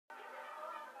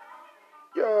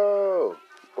Yo,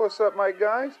 what's up, my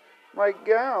guys? My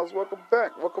gals, welcome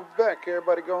back. Welcome back.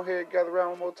 Everybody go ahead and gather around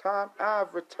one more time.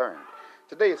 I've returned.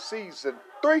 Today is season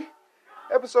 3,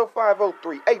 episode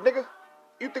 503. Hey, nigga,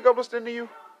 you think I'm listening to you?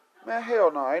 Man,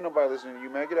 hell no, ain't nobody listening to you,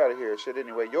 man. Get out of here. Shit,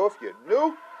 anyway. Yo, if you're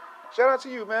new, shout out to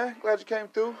you, man. Glad you came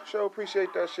through. Sure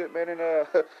appreciate that shit, man. And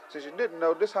since you didn't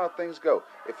know, this how things go.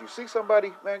 If you see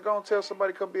somebody, man, go and tell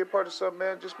somebody come be a part of something,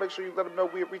 man. Just make sure you let them know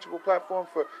we're a reachable platform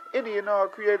for any and all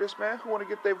creators, man, who want to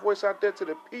get their voice out there to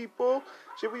the people.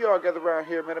 Shit, we all gather around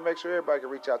here, man, to make sure everybody can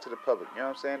reach out to the public. You know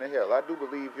what I'm saying? And hell, I do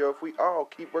believe, yo, if we all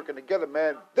keep working together,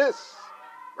 man, this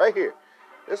right here,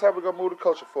 this is how we're gonna move the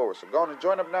culture forward. So go on and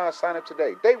join up now and sign up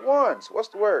today. Day ones, what's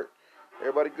the word?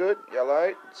 Everybody good? Y'all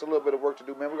alright? It's a little bit of work to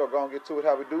do, man. We're going to go and get to it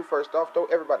how we do. First off, though,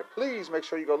 everybody, please make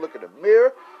sure you go look in the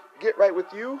mirror. Get right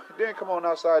with you. Then come on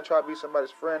outside, try to be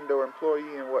somebody's friend or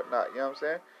employee and whatnot. You know what I'm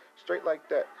saying? Straight like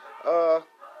that. Hell,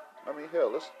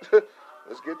 let's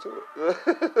let's get to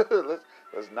it.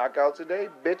 let's knock out today,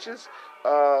 bitches.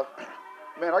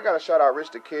 Man, I got to shout out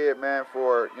Rich the Kid, man,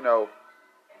 for,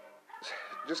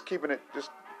 just keeping it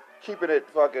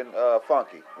fucking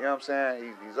funky. You know what I'm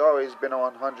saying? He's always been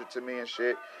on 100 to me and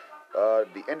shit.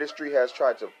 The industry has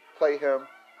tried to play him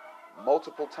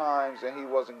multiple times, and he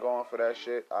wasn't going for that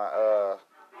shit. I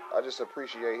just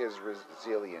appreciate his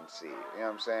resiliency. You know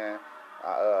what I'm saying?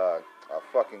 I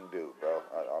fucking do, bro.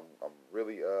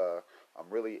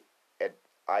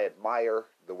 I admire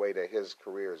the way that his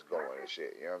career is going and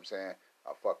shit. You know what I'm saying?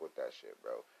 I fuck with that shit,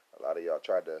 bro. A lot of y'all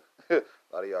tried to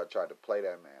play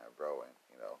that man, bro, and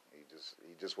he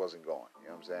just wasn't going. You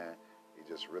know what I'm saying? He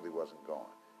just really wasn't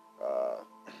going.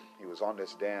 He was on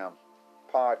this damn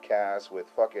podcast with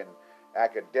fucking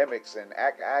academics and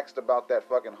asked about that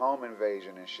fucking home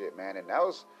invasion and shit, man. And that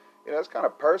was, it's kind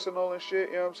of personal and shit.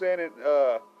 You know what I'm saying?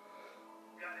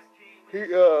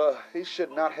 And he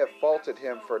should not have faulted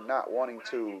him for not wanting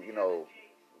to,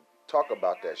 talk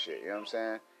about that shit. You know what I'm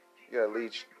saying? You gotta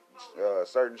leave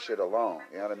certain shit alone.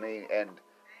 You know what I mean? And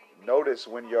notice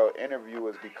when your interview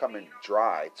is becoming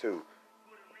dry too.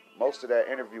 Most of that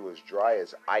interview is dry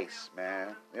as ice,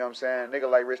 man. You know what I'm saying? Nigga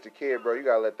like Rich the Kid, bro, you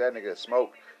gotta let that nigga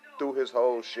smoke through his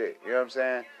whole shit. You know what I'm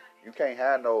saying? You can't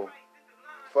have no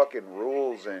fucking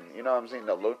rules and, you know what I'm saying,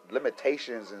 no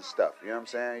limitations and stuff. You know what I'm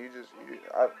saying?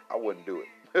 I wouldn't do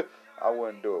it. I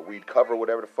wouldn't do it. We'd cover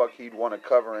whatever the fuck he'd want to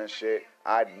cover and shit.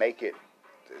 I'd make it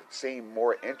seem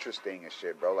more interesting and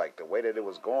shit, bro. Like, the way that it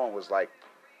was going was like,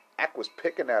 Ack was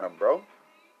picking at him, bro.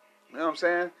 You know what I'm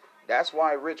saying? That's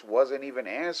why Rich wasn't even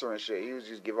answering shit. He was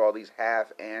just giving all these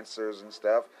half answers and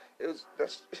stuff. It's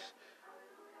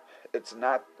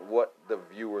not what the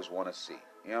viewers want to see.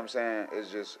 You know what I'm saying?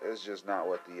 It's just not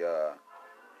what the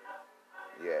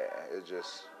it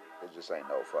just ain't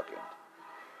no fucking,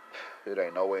 it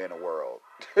ain't no way in the world.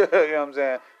 You know what I'm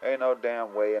saying? Ain't no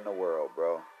damn way in the world,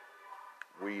 bro.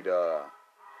 We'd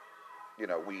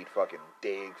fucking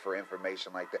dig for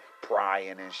information like that,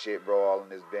 prying and shit, bro, all in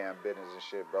this damn business and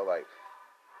shit, bro. Like,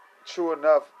 true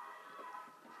enough,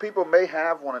 people may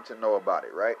have wanted to know about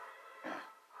it, right?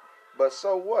 But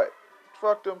so what?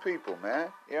 Fuck them people,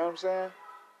 man. You know what I'm saying?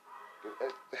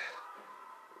 The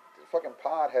fucking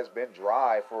pod has been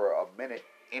dry for a minute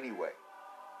anyway.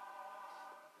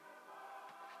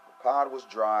 The pod was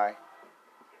dry,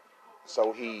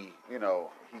 so he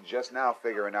just now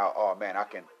figuring out, oh man, I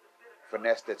can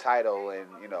finesse the title and,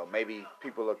 maybe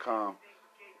people will come.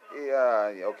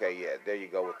 Yeah, okay, yeah, there you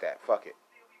go with that. Fuck it.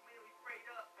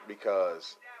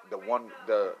 Because the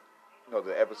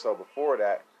episode before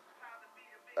that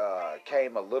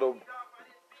came a little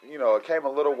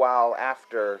while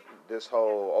after this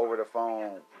whole over the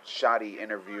phone shoddy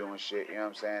interview and shit, you know what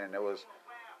I'm saying? And it was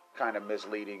kind of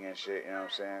misleading and shit, you know what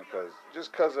I'm saying?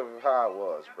 Because of how it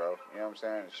was, bro. You know what I'm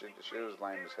saying? The shit was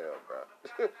lame as hell, bro.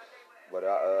 But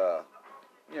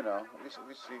we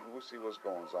see what's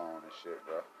going on and shit,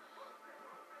 bro.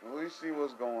 We see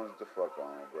what's going the fuck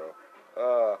on, bro.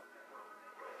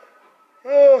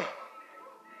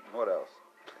 What else?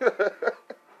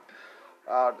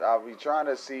 I'll be trying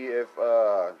to see if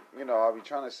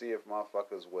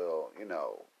motherfuckers will,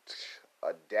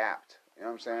 adapt. You know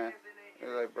what I'm saying? It's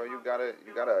like, bro, you gotta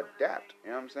adapt. You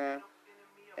know what I'm saying?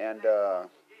 And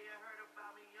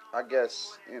I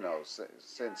guess,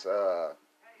 since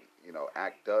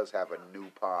Act does have a new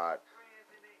pod.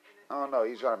 I don't know.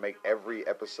 He's trying to make every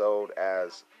episode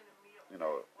as,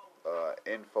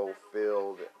 info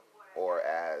filled or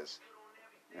as,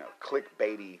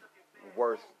 clickbaity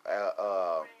worth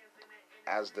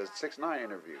as the 6ix9ine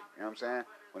interview. You know what I'm saying?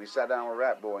 When he sat down with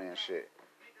Rat Boy and shit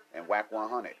and Whack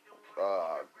 100.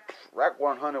 Rack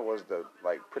 100 was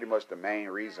pretty much the main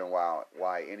reason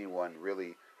why anyone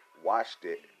really watched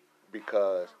it,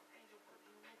 because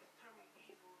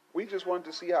we just wanted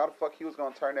to see how the fuck he was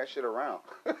gonna turn that shit around.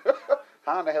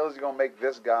 How in the hell is he gonna make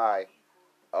this guy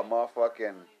a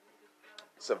motherfucking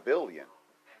civilian?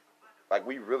 Like,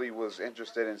 we really was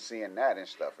interested in seeing that and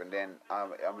stuff. And then, I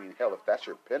mean, hell, if that's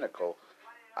your pinnacle,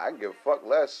 I can give a fuck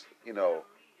less, you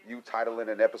titling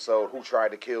an episode "Who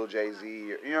Tried to Kill Jay-Z,"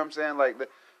 you know what I'm saying?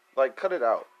 Like, cut it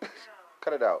out.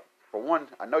 Cut it out. For one,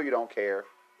 I know you don't care.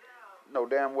 No,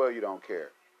 damn well you don't care.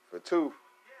 For two,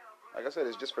 like I said,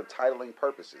 it's just for titling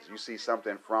purposes. You see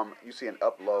an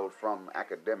upload from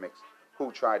academics,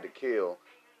 "Who Tried to Kill," ...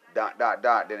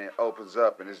 then it opens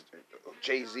up and it's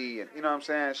Jay-Z and, you know what I'm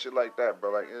saying? Shit like that,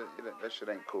 bro. Like, that shit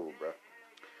ain't cool, bro.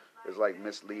 It's like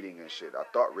misleading and shit. I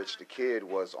thought Rich the Kid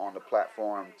was on the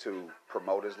platform to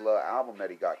promote his little album that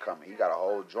he got coming. He got a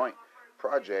whole joint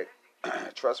project,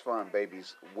 Trust Fund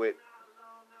Babies, with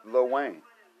Lil Wayne.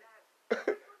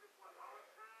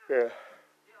 Yeah.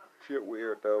 Shit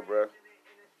weird though, bro.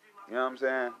 You know what I'm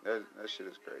saying? That shit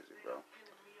is crazy, bro.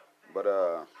 But,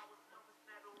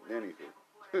 anywho.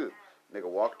 Nigga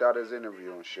walked out his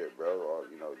interview and shit, bro. Or,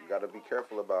 you gotta be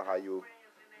careful about how you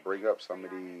bring up some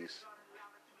of these,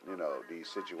 these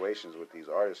situations with these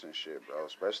artists and shit, bro.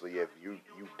 Especially if you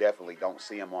definitely don't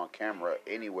see him on camera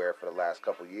anywhere for the last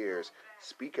couple years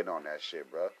speaking on that shit,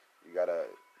 bro. You gotta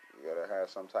have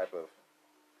some type of,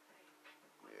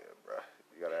 bro.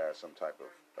 You gotta have some type of,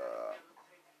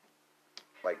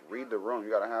 read the room. You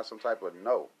gotta have some type of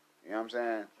know. You know what I'm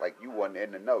saying? Like, you wasn't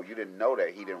in the know. You didn't know that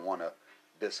he didn't want to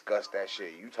discuss that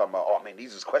shit. You talking about, oh man,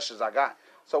 these is questions I got.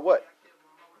 So what?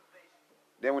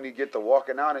 Then when you get to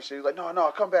walking out and shit, he's like,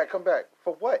 no, come back.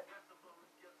 For what?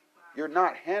 You're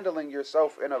not handling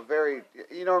yourself in a very,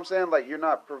 you know what I'm saying? Like, you're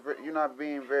not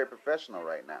being very professional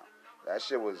right now. That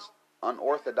shit was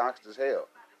unorthodox as hell.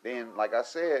 Then, like I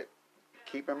said,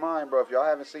 keep in mind, bro, if y'all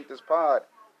haven't seen this pod,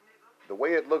 the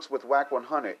way it looks with Whack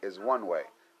 100 is one way.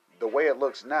 The way it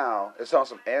looks now, it's on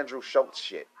some Andrew Schultz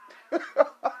shit.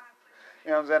 You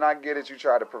know what I'm saying? I get it. You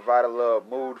try to provide a little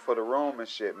mood for the room and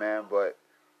shit, man. But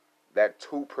that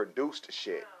too produced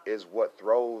shit is what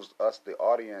throws us, the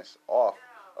audience, off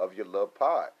of your little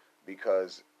pod.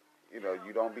 Because, you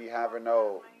don't be having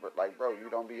no, bro, you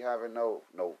don't be having no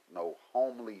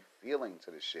homely feeling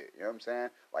to the shit. You know what I'm saying?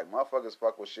 Like, motherfuckers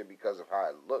fuck with shit because of how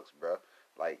it looks, bro.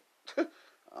 Like, I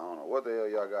don't know what the hell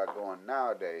y'all got going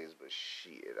nowadays, but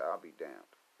shit, I'll be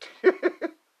damned.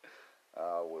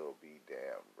 I will be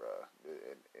damned, bruh.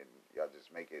 And y'all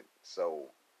just make it so,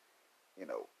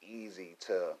 easy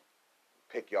to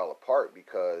pick y'all apart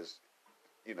because,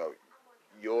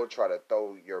 you'll try to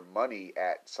throw your money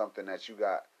at something that you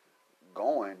got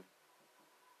going,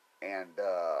 and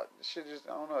shit just,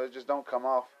 I don't know, it just don't come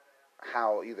off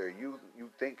how either you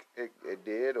think it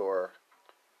did, or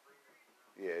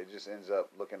yeah, it just ends up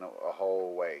looking a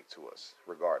whole way to us,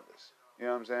 regardless. You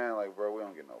know what I'm saying? Like, bro, we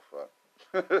don't get no fuck.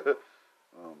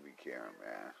 We don't be caring,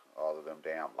 man. All of them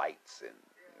damn lights and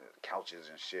couches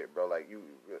and shit, bro. Like,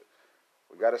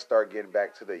 we got to start getting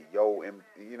back to the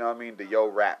you know what I mean? The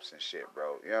raps and shit,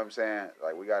 bro. You know what I'm saying?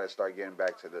 Like, we got to start getting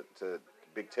back to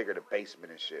Big Tigger, the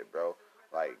basement and shit, bro.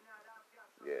 Like,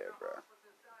 yeah, bro.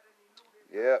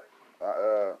 Yep.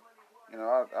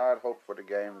 I'd hope for the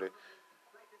game to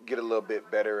get a little bit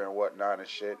better and whatnot and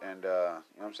shit. And, you know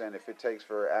what I'm saying? If it takes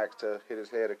for Axe to hit his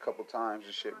head a couple times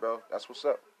and shit, bro, that's what's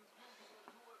up.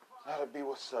 That'll be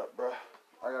what's up, bro.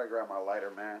 I gotta grab my lighter,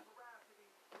 man.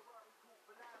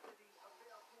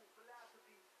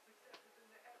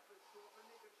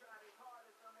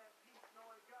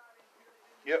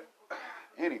 Yep.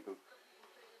 Anywho.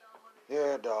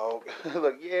 Yeah, dog.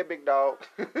 Look, yeah, big dog.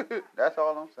 That's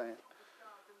all I'm saying.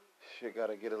 Shit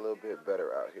gotta get a little bit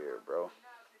better out here, bro.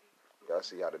 Y'all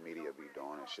see how the media be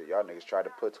doing and shit. Y'all niggas tried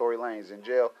to put Tory Lanez in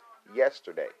jail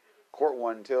yesterday. Court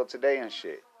wasn't until today and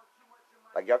shit.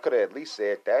 Like, y'all could have at least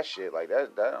said that shit. Like,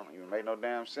 that don't even make no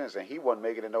damn sense. And he wasn't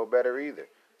making it no better either.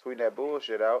 Tweeting that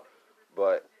bullshit out.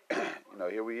 But,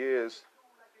 here he is.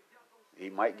 He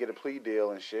might get a plea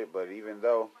deal and shit. But even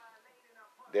though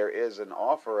there is an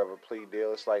offer of a plea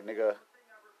deal, it's like, nigga,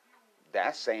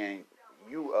 that's saying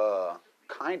you,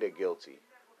 kind of guilty.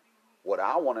 What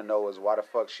I want to know is why the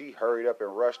fuck she hurried up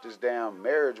and rushed this damn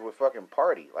marriage with fucking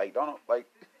Party. Like,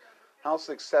 how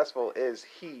successful is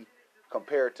he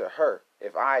compared to her?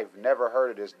 If I've never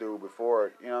heard of this dude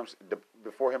before,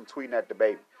 before him tweeting at the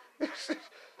baby.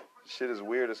 Shit is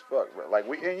weird as fuck, bro. Like,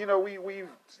 we've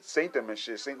seen them and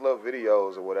shit, seen little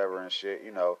videos or whatever and shit,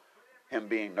 him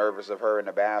being nervous of her in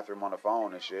the bathroom on the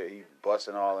phone and shit. He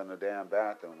busting all in the damn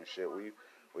bathroom and shit.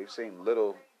 We've seen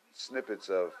little snippets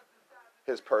of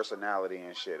his personality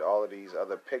and shit. All of these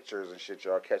other pictures and shit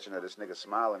y'all catching of this nigga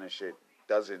smiling and shit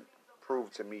doesn't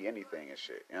prove to me anything and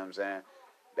shit. You know what I'm saying?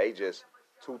 They just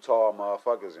two tall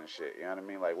motherfuckers and shit. You know what I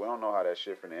mean? Like, we don't know how that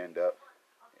shit finna end up.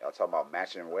 Y'all talking about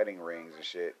matching wedding rings and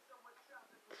shit.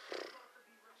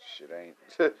 Shit ain't.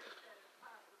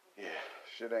 Yeah,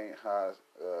 shit ain't how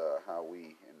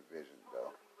we envisioned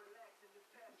though.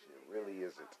 Shit really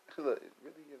isn't. Look, it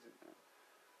really isn't. Man.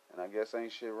 And I guess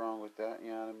ain't shit wrong with that.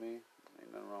 You know what I mean?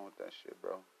 Ain't nothing wrong with that shit,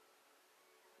 bro.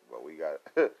 But we got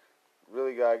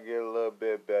really gotta get a little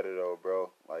bit better though,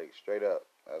 bro. Like straight up,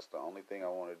 that's the only thing I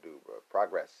want to do, bro.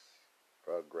 Progress.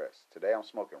 Today I'm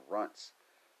smoking runts.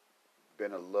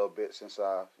 Been a little bit since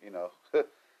I,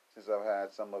 since I've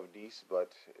had some of these,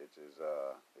 but it is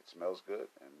it smells good,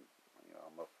 and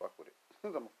I'm gonna fuck with it.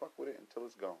 I'm gonna fuck with it until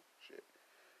it's gone. Shit.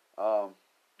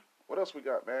 What else we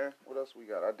got, man? What else we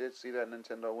got? I did see that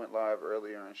Nintendo went live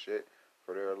earlier and shit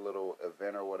for their little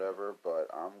event or whatever, but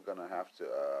I'm gonna have to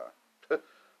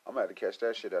I'm gonna have to catch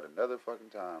that shit at another fucking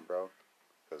time, bro.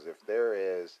 Because if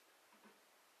there's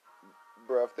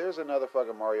another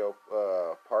fucking Mario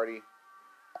Party,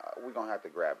 we gonna have to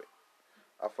grab it.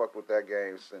 I fucked with that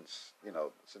game since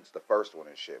the first one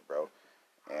and shit, bro.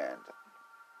 And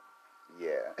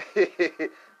yeah, I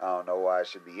don't know why it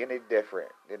should be any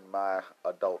different than my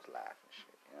adult life and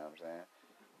shit. You know what I'm saying?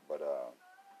 But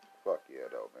fuck yeah,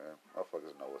 though, man.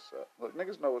 Motherfuckers know what's up. Look,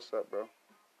 niggas know what's up, bro.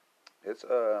 It's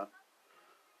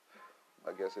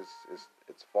I guess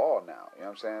it's fall now. You know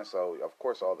what I'm saying? So of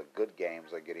course all the good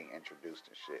games are getting introduced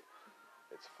and shit.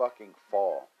 It's fucking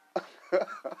fall.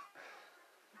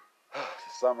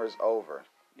 Summer's over.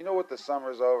 You know what? The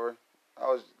summer's over.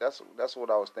 That's what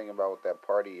I was thinking about with that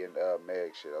party and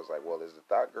Meg shit. I was like, well, is the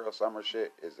Thought Girl summer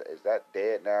shit is that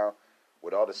dead now?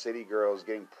 With all the city girls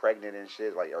getting pregnant and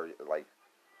shit, like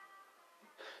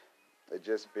it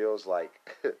just feels like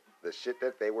the shit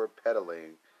that they were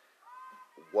peddling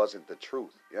wasn't the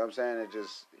truth. You know what I'm saying? It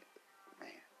just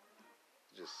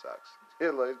sucks.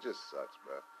 It just sucks,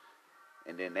 bro.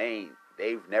 And then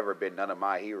they've never been none of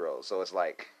my heroes. So it's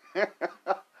like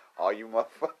all you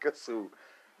motherfuckers who,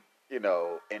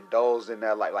 indulged in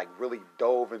that, like really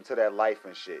dove into that life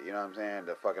and shit. You know what I'm saying?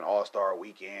 The fucking All-Star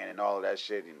Weekend and all of that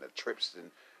shit, and the trips and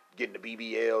getting the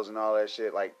BBLs and all that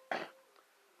shit. Like,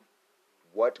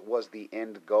 what was the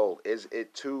end goal? Is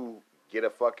it to get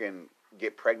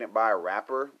pregnant by a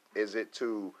rapper? Is it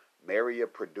to marry a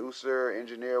producer,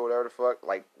 engineer, whatever the fuck?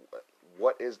 Like,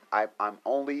 what is? I'm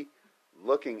only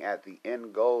looking at the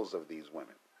end goals of these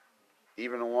women,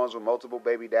 even the ones with multiple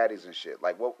baby daddies and shit.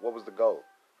 Like, what was the goal?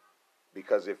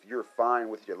 Because if you're fine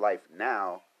with your life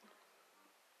now,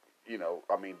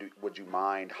 would you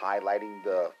mind highlighting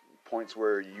the points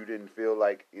where you didn't feel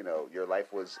like, your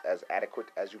life was as adequate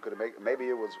as you could have made? Maybe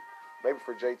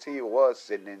for JT it was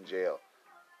sitting in jail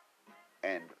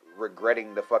and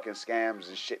regretting the fucking scams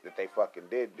and shit that they fucking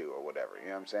did do or whatever. You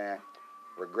know what I'm saying?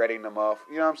 Regretting them off.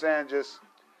 You know what I'm saying? Just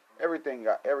everything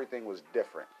was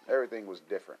different. Everything was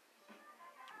different.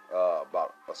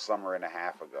 About a summer and a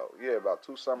half ago. Yeah, about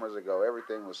 2 summers ago,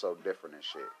 everything was so different and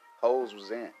shit. Hoes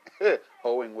was in.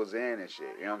 Hoeing was in and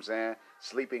shit. You know what I'm saying?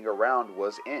 Sleeping around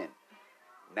was in.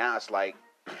 Now it's like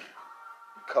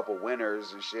couple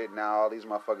winners and shit. Now all these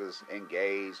motherfuckers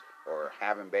engaged or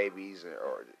having babies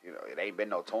or it ain't been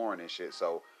no touring and shit.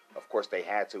 So of course they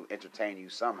had to entertain you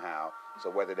somehow. So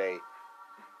whether they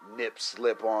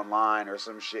slip online or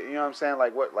some shit, you know what I'm saying?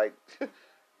 Like what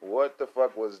the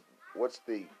fuck what's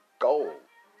the goal? You know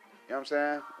what I'm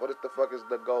saying? What the fuck is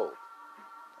the goal?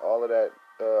 All of that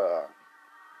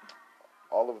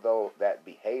that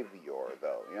behavior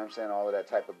though, you know what I'm saying? All of that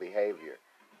type of behavior,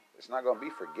 it's not gonna be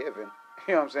forgiven.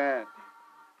 You know what I'm saying?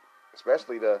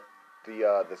 Especially the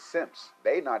simps.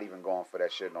 They not even going for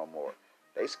that shit no more.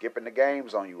 They skipping the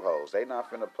games on you hoes. They not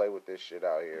finna play with this shit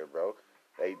out here, bro.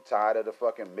 They tired of the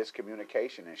fucking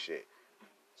miscommunication and shit.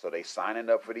 So they signing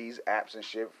up for these apps and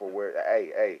shit for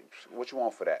hey, what you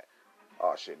want for that?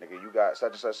 Oh shit, nigga, you got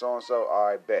such and such so and so. All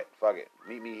right, bet. Fuck it.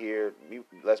 Meet me here.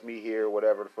 Let's meet here.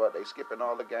 Whatever the fuck. They skipping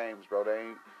all the games, bro.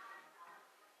 They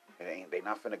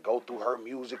not finna go through her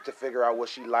music to figure out what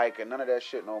she like and none of that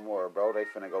shit no more, bro. They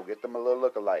finna go get them a little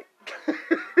lookalike.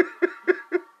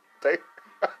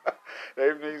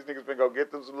 These niggas finna go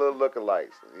get them some little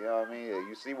lookalikes. You know what I mean?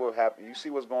 You see what happened. You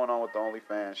see what's going on with the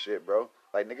OnlyFans shit, bro.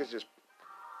 Like niggas just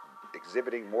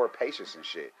exhibiting more patience and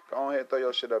shit. Go ahead and throw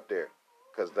your shit up there.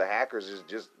 Because the hackers is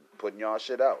just putting y'all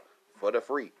shit out for the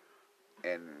free.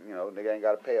 And, nigga ain't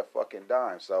got to pay a fucking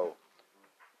dime. So,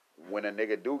 when a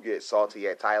nigga do get salty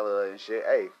at Tyler and shit,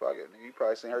 hey, fuck it. You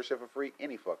probably seen her shit for free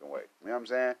any fucking way. You know what I'm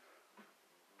saying?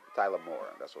 Tyler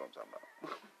Moore. That's what I'm talking about.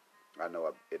 I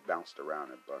know it bounced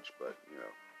around a bunch, but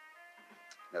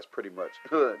that's pretty much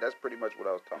what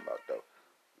I was talking about though.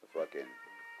 The fucking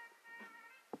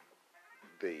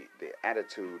the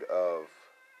attitude of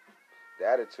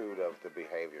the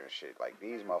behavior and shit. Like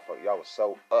these motherfuckers, y'all was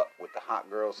so up with the hot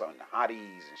girls and the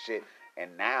hotties and shit,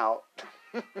 and now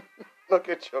look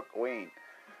at your queen,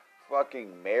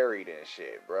 fucking married and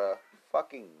shit, bruh.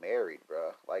 Fucking married,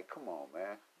 bruh. Like, come on,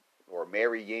 man. Or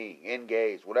marrying,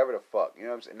 engaged, whatever the fuck. You know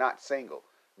what I'm saying? Not single.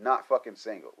 Not fucking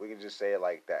single. We can just say it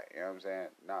like that. You know what I'm saying?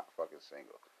 Not fucking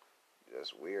single.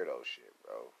 Just weirdo shit,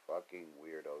 bro. Fucking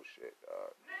weirdo shit.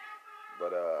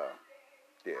 But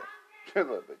yeah. A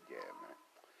little bit, yeah,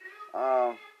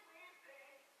 man.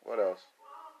 What else?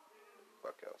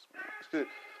 Fuck else, man.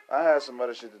 I had some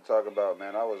other shit to talk about,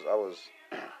 man. I was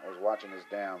watching this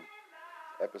damn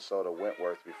episode of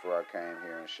Wentworth before I came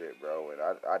here and shit, bro. And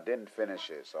I didn't finish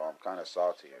it, so I'm kind of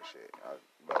salty and shit.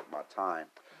 But my time,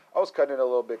 I was cutting it a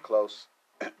little bit close.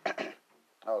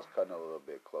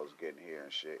 Getting here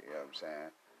and shit. You know what I'm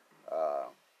saying?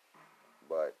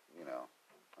 But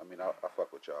I mean, I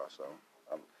fuck with y'all, so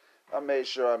I made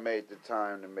sure I made the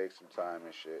time to make some time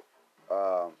and shit.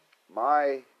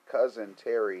 My cousin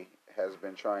Terry has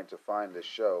been trying to find this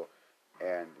show,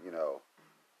 and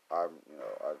I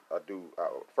do.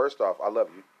 First off, I love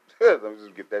you. Let me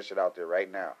just get that shit out there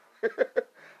right now.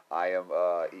 I am.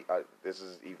 This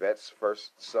is Yvette's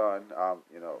first son.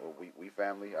 We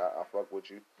family. I fuck with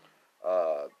you.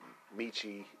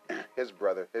 Michi, his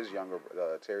brother, Terry's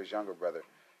younger brother,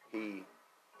 he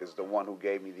is the one who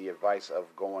gave me the advice of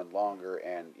going longer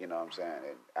and, you know what I'm saying,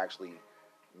 and actually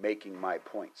making my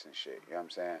points and shit, you know what I'm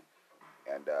saying?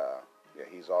 And, yeah,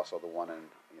 he's also the one in,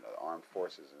 the armed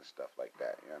forces and stuff like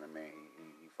that, you know what I mean?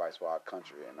 He fights for our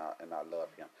country, and I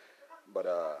love him. But,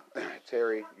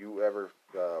 Terry, you ever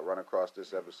run across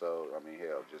this episode, I mean,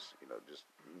 hell, just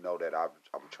know that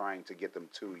I'm trying to get them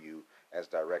to you as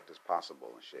direct as possible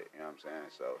and shit, you know what I'm saying?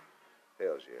 So,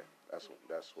 hells yeah, that's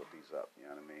what these up, you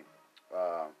know what I mean?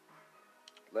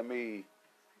 Let me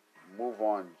move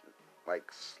on,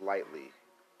 like, slightly,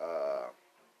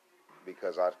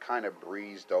 because I kind of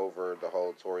breezed over the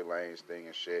whole Tory Lanez thing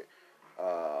and shit.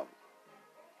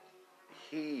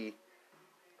 He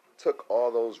took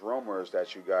all those rumors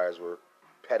that you guys were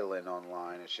peddling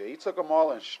online and shit. He took them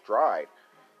all in stride.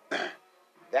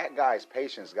 That guy's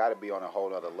patience got to be on a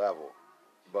whole other level.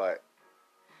 But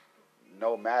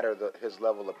no matter his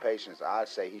level of patience, I'd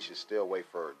say he should still wait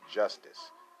for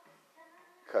justice.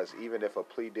 Because even if a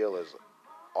plea deal is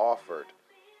offered,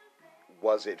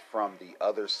 was it from the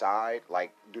other side?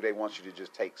 Like, do they want you to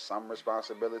just take some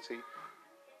responsibility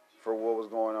for what was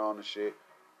going on and shit?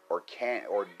 Or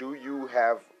do you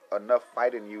have enough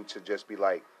fight in you to just be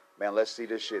like, man, let's see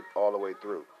this shit all the way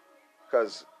through?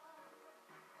 Because,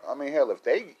 I mean, hell, if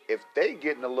they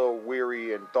getting a little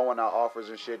weary and throwing out offers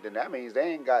and shit, then that means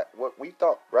they ain't got what we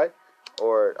thought, right?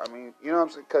 Or, I mean, you know what I'm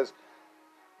saying? Because,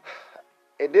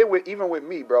 and then even with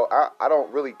me, bro, I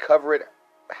don't really cover it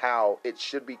how it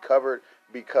should be covered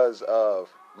because of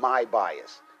my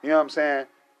bias. You know what I'm saying?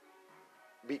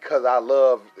 Because I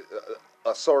love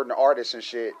a certain artist and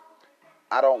shit,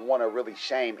 I don't want to really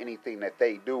shame anything that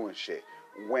they do and shit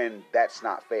when that's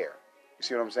not fair. You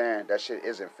see what I'm saying? That shit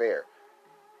isn't fair.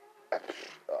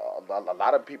 A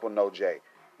lot of people know Jay.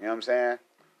 You know what I'm saying?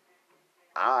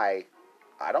 I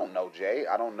don't know Jay.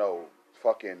 I don't know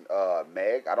fucking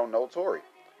Meg. I don't know Tory.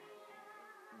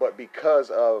 But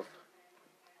because of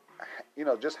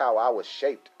just how I was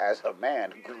shaped as a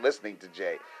man listening to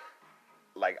Jay,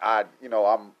 like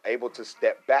I'm able to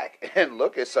step back and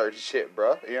look at certain shit,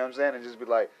 bro. You know what I'm saying? And just be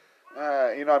like,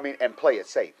 you know what I mean? And play it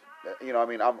safe. You know what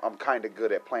I mean? I'm kind of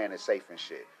good at playing it safe and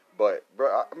shit. But,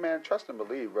 bro, man, trust and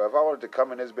believe, bro. If I wanted to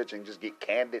come in this bitch and just get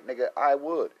candid, nigga, I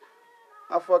would.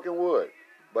 I fucking would.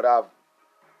 But I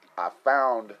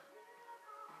found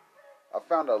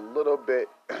a little bit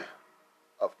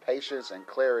of patience and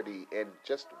clarity in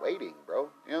just waiting, bro.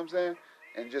 You know what I'm saying?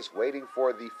 And just waiting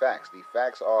for the facts. The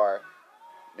facts are,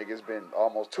 niggas been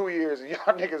almost 2 years and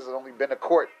y'all niggas has only been to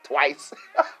court twice.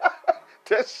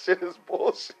 That shit is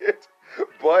bullshit.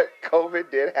 But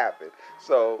COVID did happen.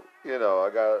 So, I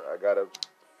gotta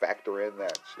factor in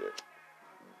that shit.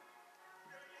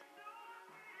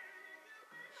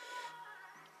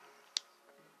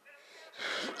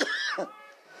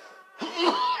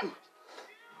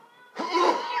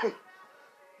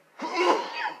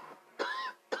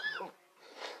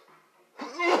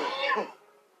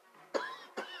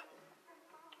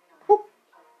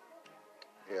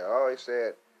 Yeah, I always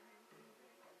said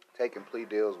taking plea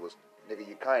deals was, nigga,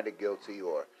 you kind of guilty,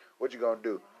 or what you gonna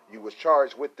do? You was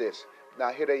charged with this.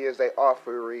 Now here they is, they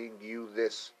offering you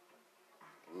this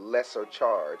lesser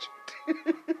charge. You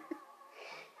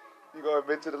gonna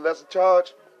admit to the lesser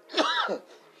charge?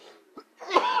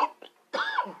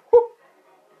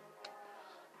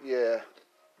 Yeah.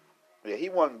 Yeah, he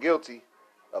wasn't guilty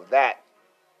of that.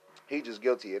 He just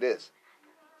guilty of this.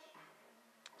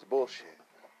 It's bullshit.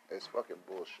 It's fucking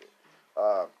bullshit.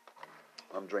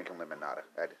 I'm drinking limonada.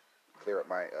 I had to clear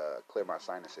my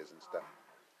sinuses and stuff.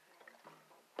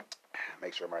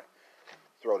 Make sure my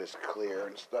throat is clear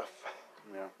and stuff.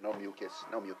 You know, no mucus.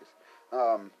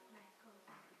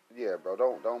 Yeah, bro,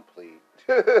 don't plead.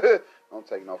 Don't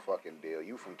take no fucking deal.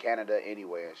 You from Canada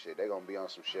anyway and shit. They gonna be on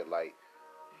some shit like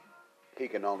he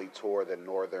can only tour the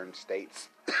northern states.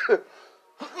 Of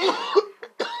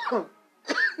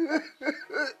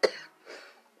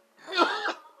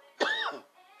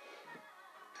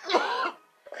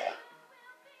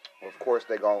course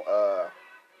they gonna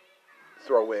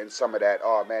throw in some of that,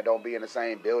 oh man, don't be in the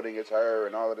same building as her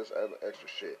and all of this other extra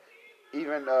shit.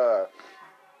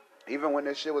 Even when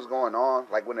this shit was going on,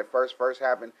 like when it first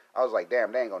happened, I was like,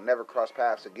 damn, they ain't gonna never cross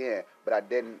paths again. But I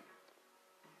didn't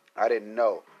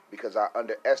know because I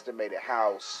underestimated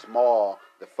how small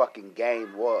the fucking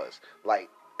game was. Like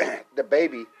the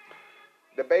baby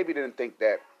didn't think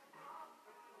that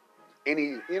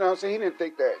you know what I'm saying? He didn't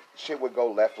think that shit would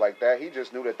go left like that. He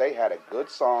just knew that they had a good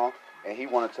song and he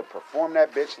wanted to perform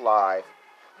that bitch live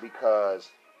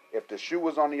because if the shoe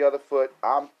was on the other foot,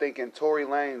 I'm thinking Tory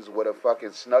Lanez would have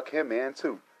fucking snuck him in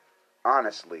too.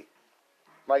 Honestly.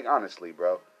 Like, honestly,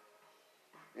 bro.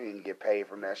 He didn't get paid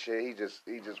from that shit. He just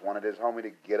wanted his homie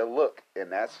to get a look.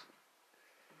 And that's...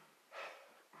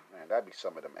 Man, that'd be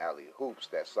some of them alley hoops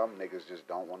that some niggas just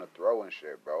don't want to throw and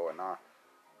shit, bro. And I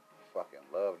fucking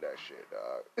love that shit,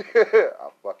 dog. I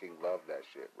fucking love that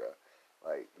shit, bro.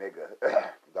 Like, nigga,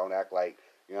 don't act like...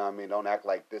 You know what I mean? Don't act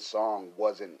like this song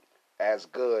wasn't as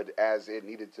good as it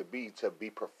needed to be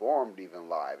performed even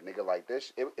live. Nigga, like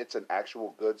this, it's an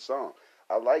actual good song.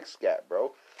 I like scat,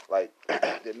 bro. Like,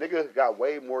 the nigga got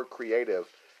way more creative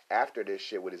after this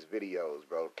shit with his videos,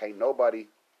 bro. Can't nobody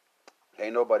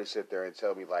sit there and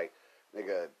tell me, like,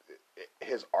 nigga,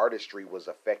 his artistry was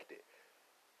affected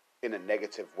in a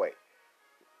negative way.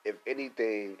 If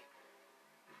anything,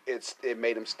 it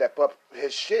made him step up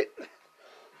his shit.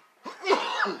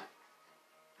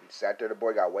 Sat there, the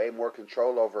boy got way more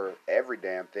control over every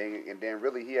damn thing, and then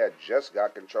really he had just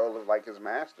got control of like his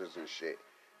masters and shit.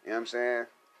 You know what I'm saying?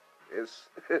 It's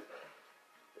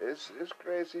it's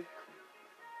crazy.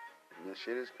 This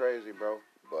shit is crazy, bro.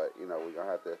 But you know we gonna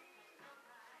have to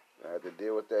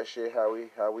deal with that shit how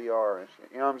we are and shit.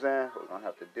 You know what I'm saying? We're gonna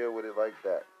have to deal with it like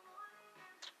that.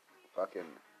 Fucking,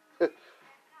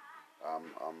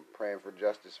 I'm praying for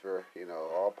justice for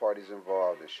all parties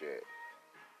involved and shit.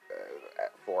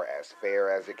 For as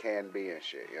fair as it can be and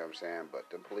shit, you know what I'm saying? But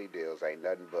the plea deals ain't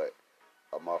nothing but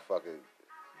a motherfucker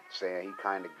saying he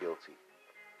kind of guilty,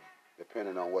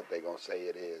 depending on what they gonna say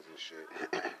it is and shit.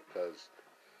 Because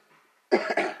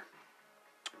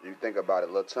you think about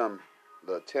it, Lil Tim,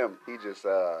 he just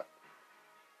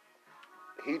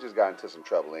got into some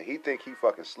trouble, and he think he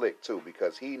fucking slick too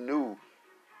because he knew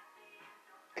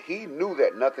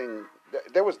that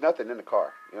there was nothing in the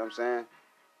car. You know what I'm saying?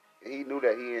 He knew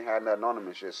that he ain't had nothing on him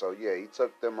and shit. So yeah, he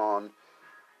took the little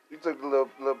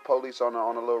police on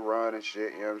a little run and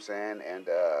shit. You know what I'm saying? And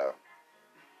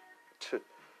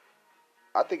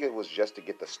I think it was just to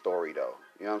get the story though.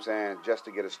 You know what I'm saying? Just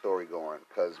to get a story going,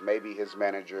 because maybe his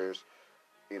managers,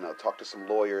 talk to some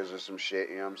lawyers or some shit.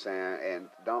 You know what I'm saying? And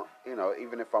don't,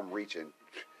 even if I'm reaching,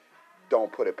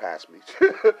 don't put it past me.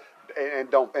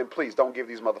 and please don't give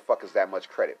these motherfuckers that much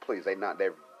credit. Please,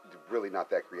 they're really not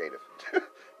that creative.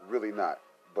 Really not.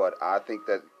 But I think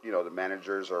that, the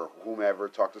managers or whomever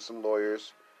talked to some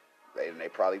lawyers, they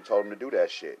probably told them to do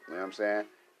that shit. You know what I'm saying?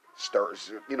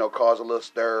 Stirs, cause a little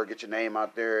stir, get your name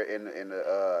out there in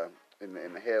the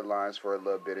headlines for a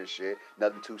little bit and shit.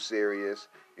 Nothing too serious.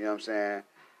 You know what I'm saying?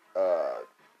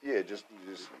 Yeah, just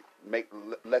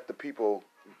let the people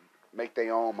make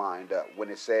their own mind up when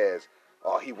it says,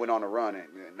 oh, he went on a run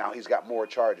and now he's got more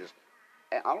charges.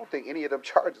 And I don't think any of them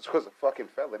charges was a fucking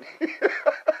felony.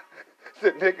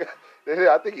 The nigga,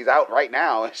 I think he's out right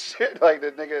now and shit. Like,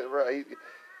 the nigga, bro,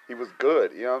 he was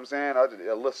good. You know what I'm saying? A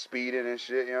little speeding and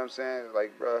shit. You know what I'm saying?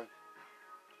 Like, bro,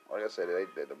 like I said,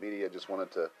 the media just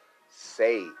wanted to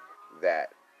say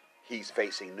that he's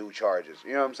facing new charges.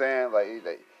 You know what I'm saying? Like,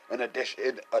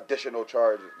 additional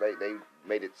charges. They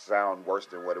made it sound worse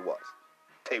than what it was.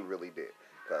 They really did.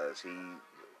 Because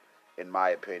in my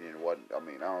opinion, wasn't. I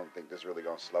mean, I don't think this really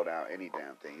gonna slow down any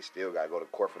damn thing. He still gotta go to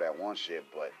court for that one shit,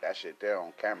 but that shit there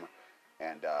on camera,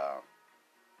 and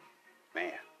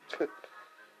man, it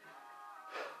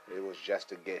was just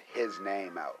to get his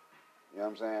name out. You know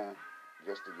what I'm saying?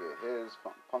 Just to get his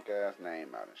punk ass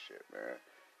name out and shit, man.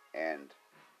 And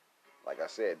like I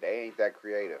said, they ain't that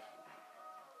creative,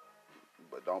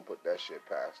 but don't put that shit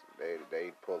past them.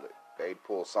 They'd pull it. They'd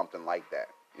pull something like that.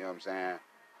 You know what I'm saying?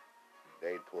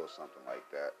 They'd pull something like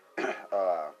that.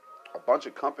 A bunch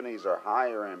of companies are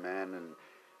hiring, man, and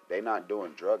they not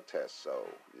doing drug tests. So,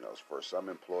 you know, for some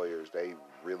employers, they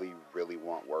really, really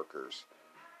want workers.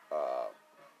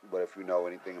 But if you know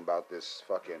anything about this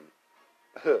fucking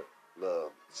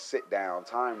little sit down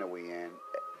time that we in,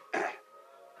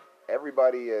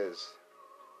 everybody is.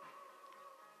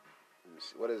 Let me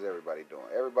see, what is everybody doing?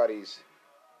 Everybody's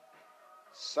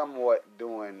somewhat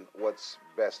doing what's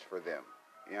best for them.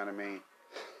 You know what I mean?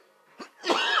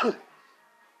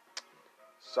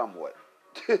 Somewhat.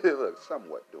 Look,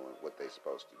 somewhat doing what they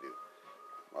supposed to do.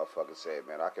 Motherfucker said,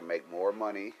 man, I can make more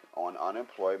money on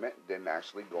unemployment than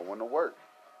actually going to work.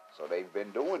 So they've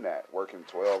been doing that, working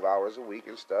 12 hours a week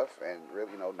and stuff, and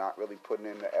really, you know, not really putting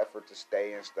in the effort to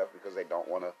stay and stuff because they don't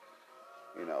want to,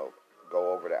 you know,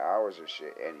 go over the hours and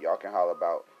shit. And y'all can holler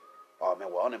about, oh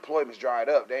man, well, unemployment's dried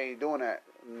up. They ain't doing that.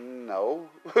 No.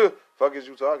 Fuck is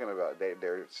you talking about?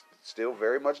 They're still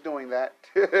very much doing that.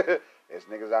 There's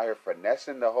niggas out here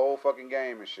finessing the whole fucking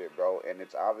game and shit, bro. And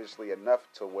it's obviously enough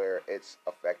to where it's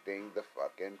affecting the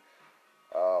fucking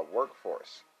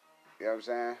workforce. You know what I'm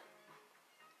saying?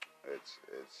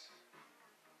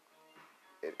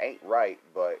 It ain't right,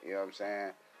 but you know what I'm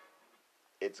saying?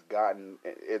 It's gotten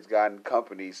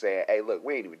companies saying, hey, look,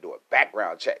 we ain't even doing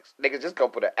background checks. Niggas just go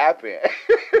put an app in.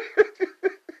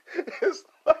 It's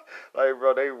like,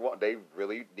 bro, they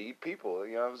really need people.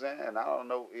 You know what I'm saying? And I don't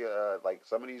know, like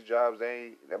some of these jobs, they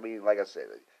ain't. I mean, like I said,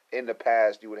 in the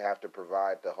past, you would have to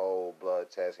provide the whole blood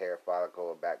test, hair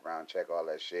follicle, background check, all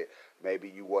that shit. Maybe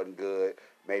you wasn't good.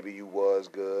 Maybe you was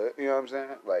good. You know what I'm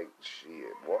saying? Like,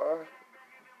 shit, boy.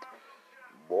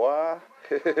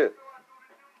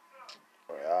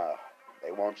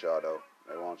 They want y'all though.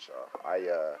 They want y'all.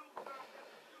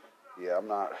 Yeah, I'm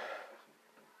not.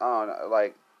 I don't know,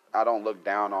 like, I don't look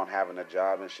down on having a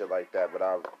job and shit like that, but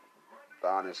I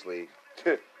honestly,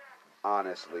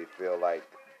 honestly feel like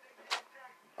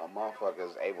a motherfucker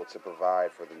is able to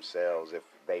provide for themselves if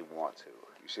they want to.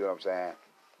 You see what I'm saying?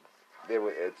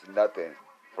 It's nothing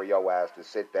for your ass to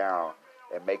sit down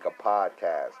and make a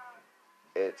podcast.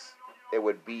 It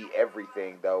would be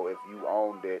everything though if you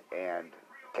owned it and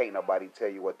can't nobody tell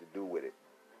you what to do with it.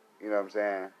 You know what I'm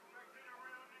saying?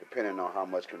 Depending on how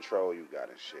much control you got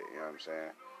and shit. You know what I'm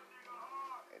saying?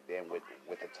 And then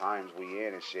with the times we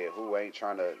in and shit, who ain't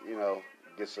trying to, you know,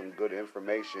 get some good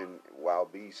information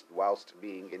whilst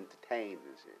being entertained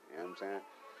and shit. You know what I'm saying?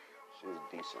 Shit's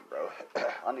decent, bro.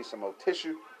 I need some more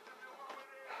tissue.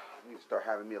 I need to start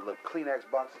having me a little Kleenex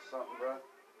box or something, bro.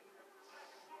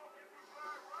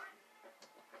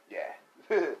 Yeah.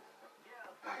 You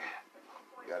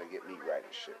gotta get me right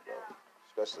and shit, bro.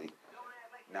 Especially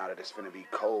now that it's finna be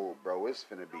cold, bro. It's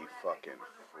finna be fucking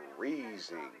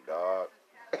freezing, dog.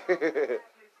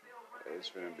 It's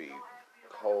finna be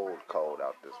cold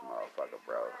out this motherfucker,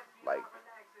 bro. Like,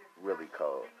 really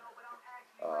cold.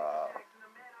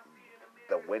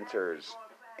 The winters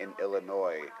in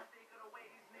Illinois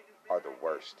are the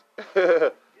worst.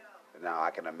 Now,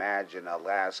 I can imagine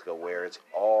Alaska where it's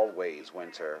always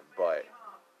winter, but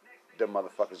the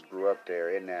motherfuckers grew up there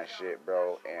in that shit,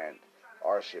 bro, and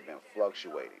our shit been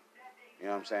fluctuating. You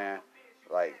know what I'm saying?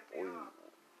 Like,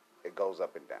 it goes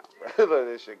up and down, bro.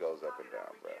 This shit goes up and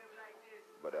down, bro.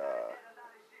 But,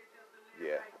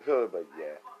 yeah. But,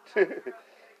 yeah.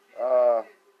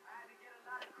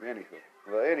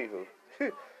 Anywho.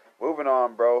 Moving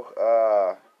on, bro.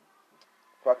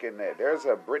 There's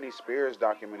a Britney Spears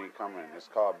documentary coming. It's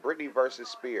called Britney versus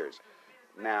Spears.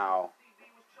 Now,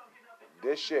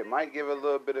 this shit might give a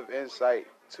little bit of insight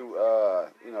to,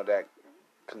 you know, that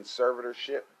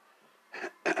conservatorship.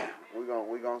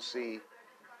 We're gonna see.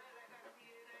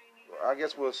 I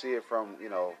guess we'll see it from, you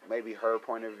know, maybe her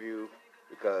point of view,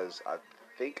 because I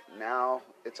think now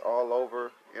it's all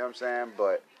over. You know what I'm saying?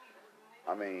 But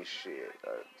I mean, shit.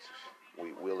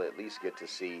 We'll at least get to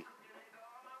see,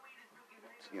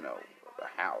 you know,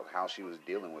 how she was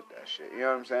dealing with that shit. You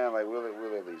know what I'm saying? Like, we'll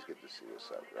at least get to see what's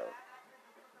up, bro.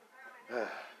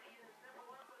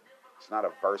 It's not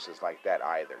a versus like that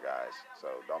either, guys.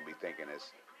 So don't be thinking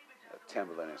it's a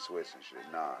Timberland and Swiss and shit.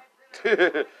 Nah.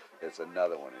 It's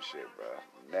another one and shit, bro.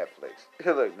 Netflix.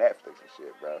 Look, Netflix and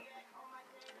shit, bro.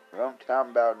 I'm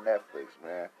talking about Netflix,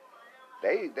 man.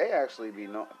 They actually be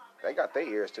know. They got their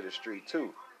ears to the street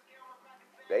too.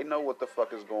 They know what the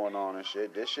fuck is going on and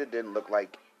shit. This shit didn't look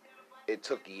like it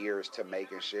took years to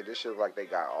make and shit. This shit like they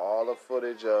got all the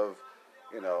footage of,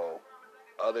 you know,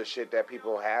 other shit that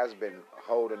people has been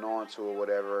holding on to or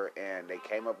whatever, and they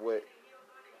came up with,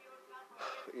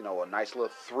 you know, a nice little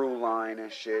through line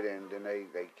and shit, and then they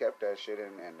kept that shit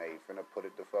and they finna put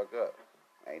it the fuck up.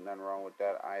 Ain't nothing wrong with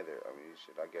that either. I mean,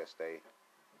 shit, I guess they,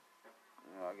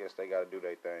 you know, I guess they gotta do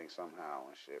their thing somehow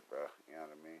and shit, bro. You know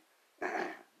what I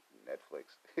mean?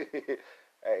 Netflix.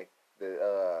 Hey,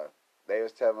 they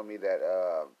was telling me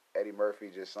that Eddie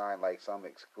Murphy just signed like some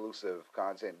exclusive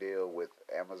content deal with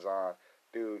Amazon.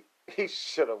 Dude, he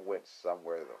should have went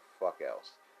somewhere the fuck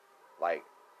else. Like,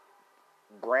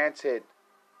 granted,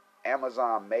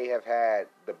 Amazon may have had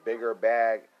the bigger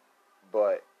bag,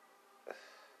 but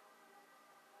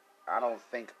I don't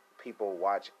think people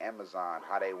watch Amazon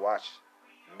how they watch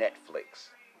Netflix.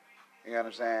 You know what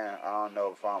I'm saying? I don't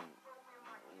know if I'm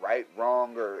right,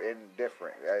 wrong, or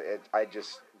indifferent.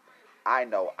 I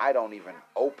know I don't even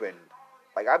open.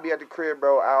 Like, I be at the crib,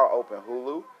 bro. I'll open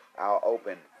Hulu. I'll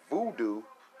open Vudu.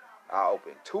 I'll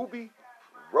open Tubi,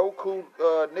 Roku,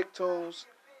 Nicktoons.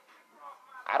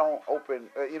 I don't open,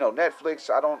 Netflix.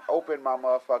 I don't open my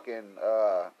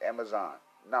motherfucking Amazon.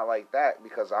 Not like that,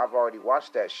 because I've already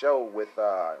watched that show with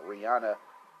Rihanna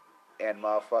and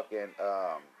motherfucking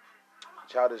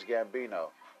Childish Gambino.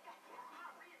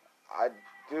 I,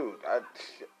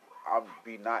 I'd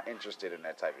be not interested in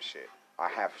that type of shit. I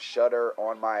have Shudder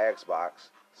on my Xbox,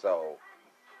 so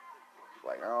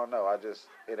like I don't know.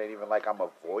 It ain't even like I'm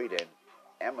avoiding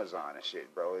Amazon and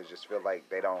shit, bro. It just feel like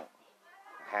they don't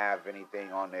have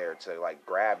anything on there to like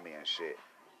grab me and shit.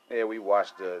 Yeah, we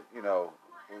watched we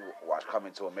watched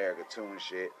Coming to America too and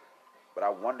shit. But I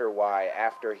wonder why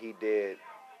after he did,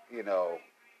 you know,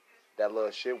 that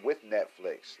little shit with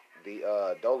Netflix,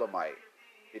 the Dolomite.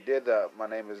 He did the My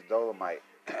Name is Dolomite.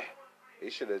 He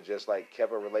should have just like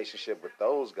kept a relationship with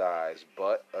those guys.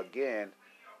 But again,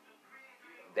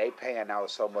 they paying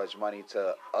out so much money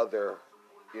to other,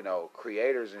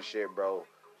 creators and shit, bro.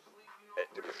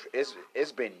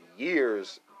 It's been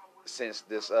years since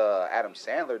this Adam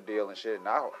Sandler deal and shit.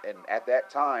 And at that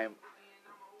time,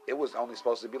 it was only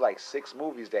supposed to be like 6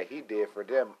 movies that he did for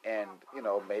them, and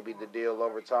maybe the deal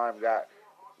over time got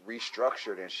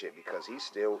restructured and shit because he's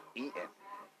still eating.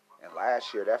 And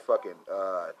last year, that fucking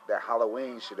that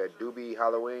Halloween shit, that Doobie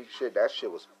Halloween shit, that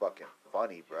shit was fucking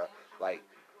funny, bro. Like,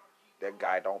 that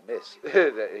guy don't miss.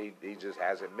 he just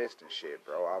hasn't missed and shit,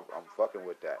 bro. I'm fucking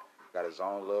with that. Got his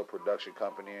own little production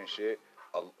company and shit.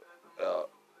 A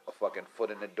fucking foot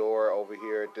in the door over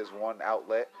here at this one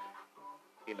outlet.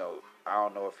 I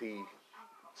don't know if he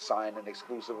signed an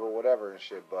exclusive or whatever and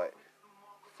shit, but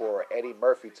for Eddie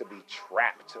Murphy to be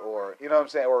trapped, or you know what I'm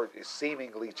saying, or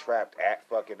seemingly trapped at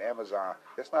fucking Amazon,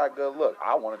 that's not a good look.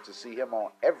 I wanted to see him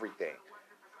on everything.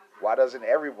 Why doesn't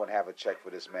everyone have a check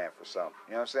for this man for something?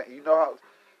 You know what I'm saying? You know how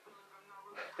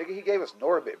nigga, he gave us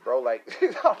Norbit, bro. Like,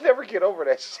 I'll never get over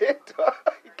that shit.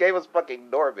 He gave us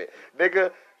fucking Norbit,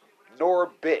 nigga.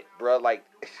 Norbit, bro. Like,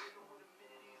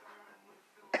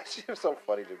 she was so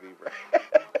funny to me, bro.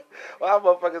 Well,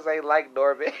 motherfuckers ain't like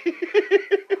Norbit.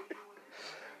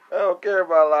 I don't care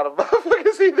about a lot of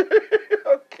motherfuckers either. I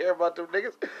don't care about them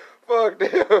niggas. Fuck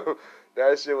them.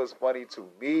 That shit was funny to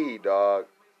me, dog.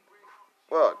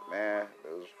 Fuck, man.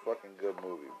 It was a fucking good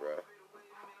movie, bro.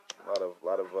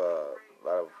 Lot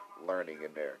of learning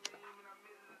in there.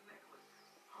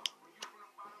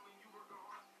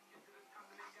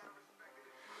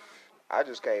 I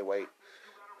just can't wait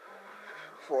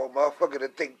for a motherfucker to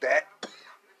think that.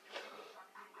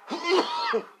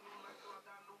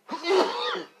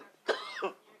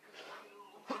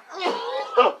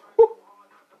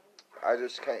 I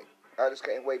just can't. I just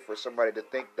can't wait for somebody to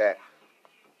think that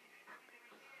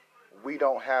we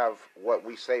don't have what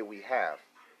we say we have.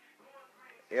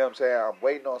 You know what I'm saying? I'm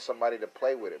waiting on somebody to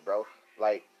play with it, bro.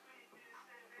 Like,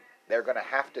 they're gonna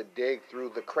have to dig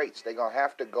through the crates. They're gonna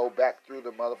have to go back through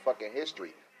the motherfucking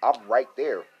history. I'm right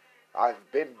there.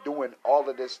 I've been doing all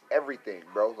of this, everything,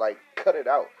 bro. Like, cut it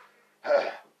out.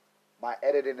 My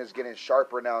editing is getting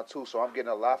sharper now, too, so I'm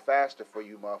getting a lot faster for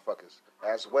you motherfuckers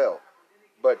as well.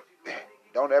 But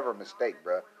don't ever mistake,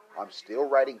 bro. I'm still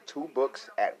writing 2 books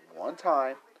at one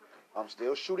time. I'm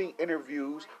still shooting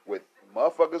interviews with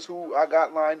motherfuckers who I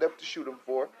got lined up to shoot them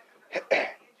for.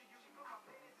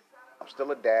 I'm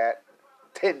still a dad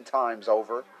 10 times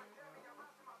over.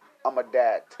 I'm a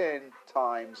dad 10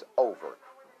 times over.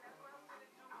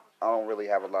 I don't really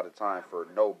have a lot of time for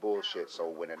no bullshit, so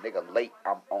when a nigga late,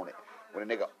 I'm on it. When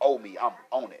a nigga owe me, I'm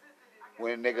on it.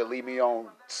 When a nigga leave me on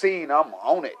scene, I'm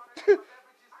on it.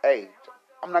 Hey,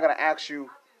 I'm not gonna ask you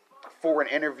for an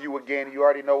interview again. You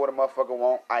already know what a motherfucker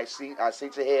want. I see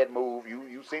your head move.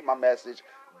 You see my message.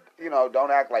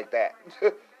 Don't act like that.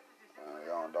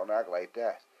 Don't act like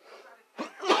that.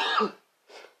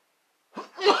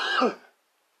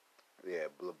 Yeah,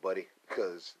 buddy,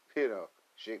 because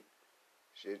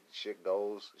shit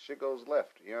goes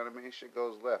left. You know what I mean? Shit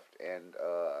goes left, and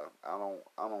I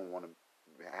don't want to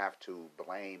have to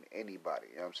blame anybody.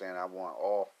 You know what I'm saying? I want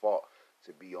all fault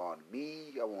to be on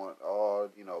me. I want all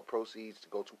proceeds to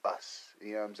go to us.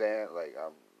 You know what I'm saying? Like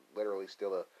I'm literally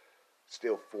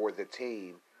still for the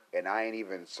team, and I ain't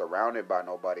even surrounded by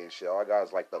nobody and shit. All I got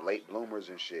is like the late bloomers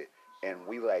and shit, and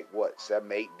we like what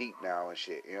 7, 8 deep now and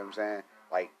shit. You know what I'm saying?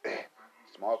 Like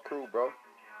small crew, bro.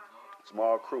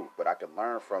 Small crew, but I can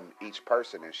learn from each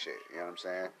person and shit. You know what I'm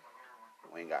saying?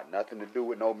 We ain't got nothing to do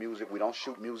with no music. We don't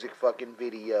shoot music fucking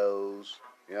videos.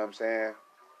 You know what I'm saying?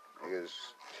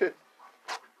 Niggas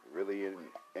really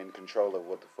in control of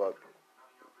what the fuck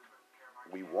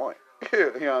we want.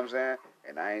 You know what I'm saying?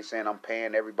 And I ain't saying I'm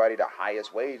paying everybody the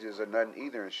highest wages or nothing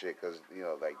either and shit, because,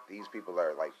 like, these people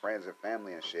are, like, friends and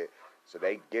family and shit, so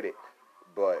they get it.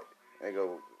 But they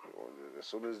go, as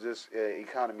soon as this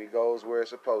economy goes where it's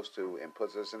supposed to and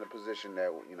puts us in a position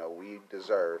that, we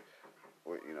deserve,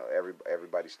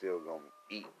 everybody's still going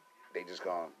to eat. They just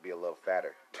going to be a little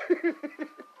fatter.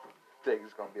 They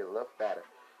just going to be a little fatter.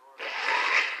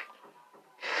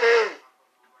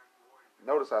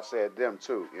 Notice I said them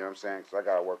too, you know what I'm saying? Because I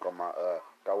gotta work on my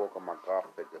golf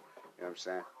figure, you know what I'm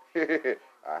saying?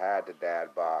 I had the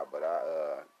dad bod, but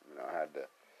I had to,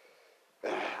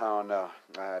 I don't know,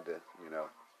 I had to,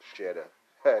 shed a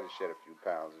few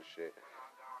pounds and shit,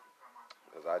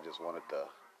 because I just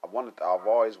I've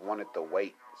always wanted the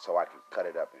weight so I can cut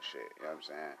it up and shit, you know what I'm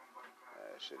saying?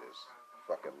 That shit is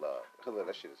fucking love.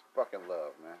 That shit is fucking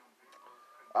love,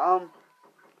 man.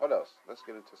 What else? Let's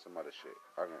get into some other shit.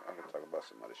 I can talk about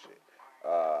some other shit.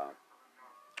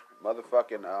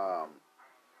 Motherfucking,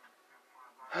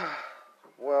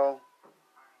 well,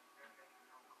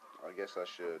 I guess I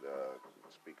should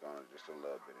speak on it just a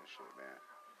little bit and shit, man.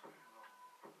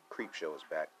 Creep Show is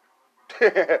back.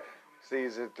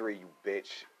 Season 3, you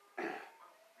bitch.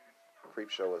 Creep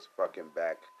Show is fucking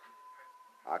back.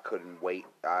 I couldn't wait.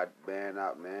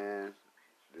 Man,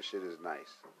 this shit is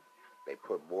nice. They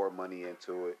put more money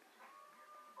into it.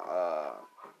 I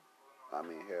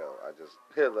mean,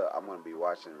 hell, I'm gonna be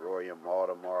watching Rory and Maul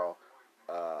tomorrow.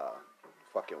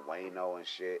 Fucking Wayno and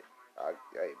shit.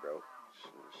 Hey, bro,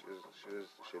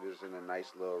 shit is in a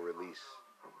nice little release.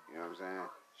 You know what I'm saying?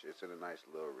 Shit's in a nice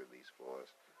little release for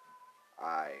us.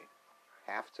 I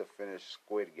have to finish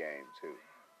Squid Game too.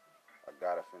 I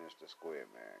gotta finish the Squid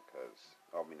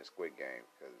the Squid Game,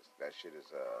 because that shit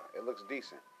is it looks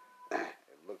decent.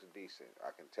 It looks decent.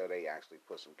 I can tell they actually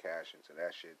put some cash into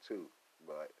that shit too.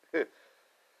 But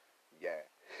yeah.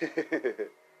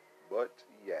 But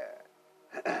yeah.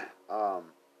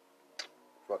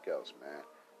 Fuck else, man.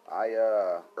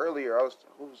 Earlier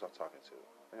who was I talking to?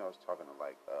 I think I was talking to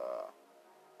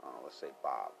let's say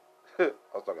Bob. I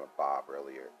was talking to Bob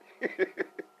earlier.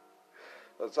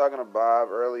 I was talking to Bob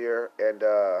earlier, and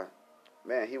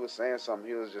man, he was saying something.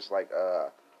 He was just like,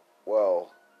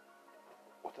 well,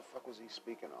 what the fuck was he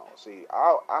speaking on? See,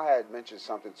 I had mentioned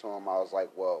something to him. I was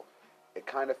like, well, it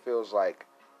kind of feels like,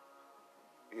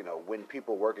 when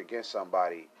people work against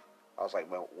somebody, I was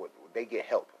like, well, they get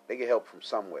help. They get help from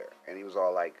somewhere. And he was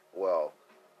all like, well,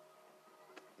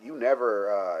 you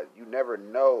never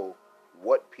know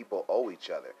what people owe each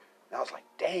other. And I was like,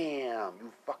 damn,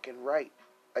 you fucking right.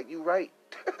 Like, you right.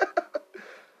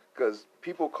 Because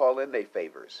people call in their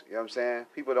favors. You know what I'm saying?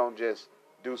 People don't just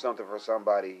do something for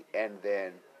somebody and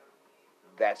then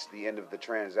that's the end of the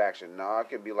transaction. No, it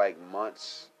could be like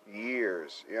months,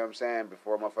 years, you know what I'm saying,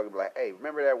 before a motherfucker be like, hey,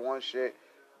 remember that one shit?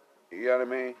 You know what I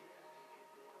mean?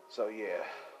 So yeah,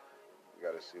 you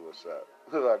gotta see what's up.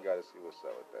 I gotta see what's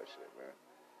up with that shit, man.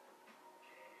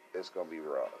 It's gonna be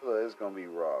raw. It's gonna be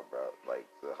raw, bro. Like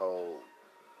the whole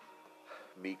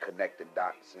me connecting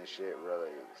dots and shit,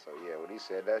 really. So yeah, when he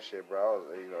said that shit, bro,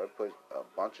 it put a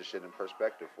bunch of shit in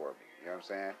perspective for me. You know what I'm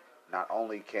saying? Not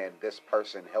only can this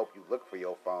person help you look for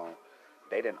your phone,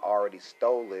 they done already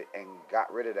stole it and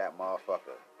got rid of that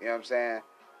motherfucker. You know what I'm saying?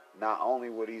 Not only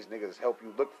will these niggas help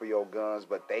you look for your guns,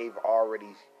 but they've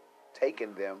already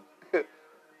taken them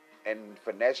and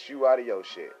finessed you out of your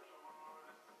shit.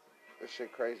 This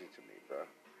shit crazy to me, bro.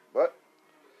 But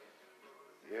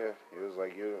yeah, he was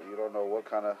like, you don't know what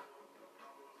kind of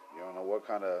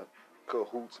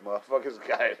cahoots motherfuckers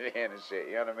got in hand and shit.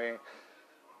 You know what I mean?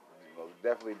 Most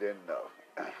definitely didn't know.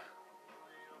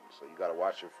 So you gotta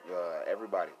watch your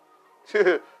everybody.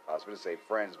 I was gonna say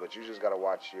friends, but you just gotta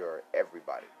watch your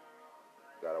everybody.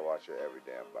 You gotta watch your every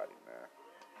damn body,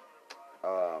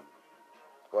 man.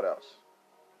 What else?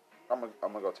 I'm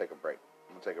gonna go take a break.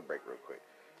 I'm gonna take a break real quick.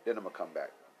 Then I'm gonna come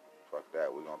back. Fuck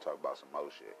that. We're gonna talk about some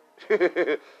more shit.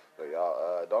 So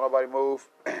y'all, don't nobody move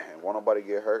and won't nobody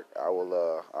get hurt.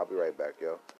 I'll be right back,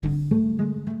 yo.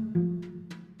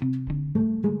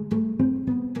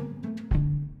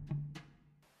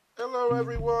 Hello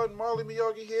everyone, Marley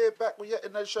Miyagi here, back with yet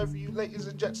another show for you ladies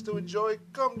and gents to enjoy.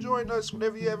 Come join us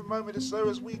whenever you have a moment or so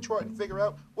as we try and figure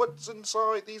out what's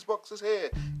inside these boxes here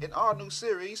in our new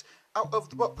series, Out of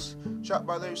the Box, shot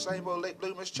by those same old late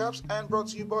bloomers chaps and brought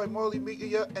to you by Marley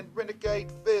Media and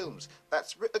Renegade Films.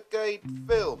 That's Renegade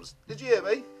Films. Did you hear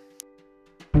me?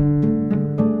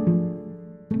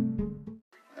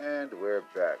 And we're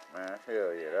back, man.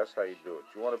 Hell yeah, that's how you do it.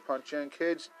 You want to punch in,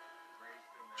 kids?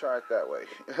 Try it that way.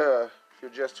 If you're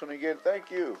just tuning in,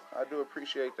 thank you. I do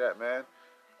appreciate that, man.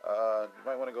 You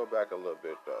might want to go back a little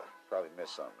bit, though. Probably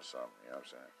missed something or something, you know what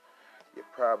I'm saying? You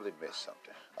probably missed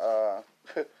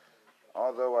something.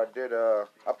 Although I did,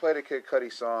 I played a Kid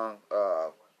Cudi song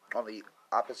on the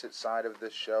opposite side of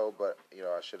this show, but, you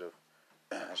know, I should have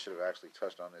actually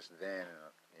touched on this then,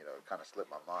 and, you know, it kind of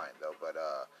slipped my mind, though. But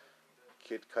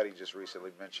Kid Cudi just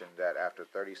recently mentioned that after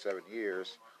 37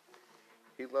 years,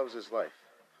 he loves his life.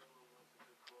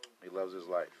 He loves his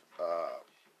life.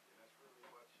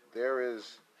 There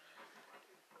is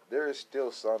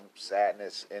still some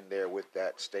sadness in there with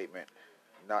that statement.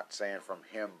 Not saying from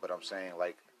him, but I'm saying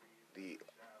like the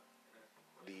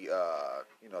you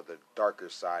know, the darker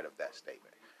side of that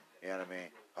statement. You know what I mean?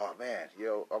 Oh man,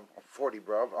 yo, I'm 40,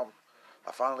 bro.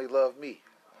 I finally love me.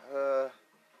 I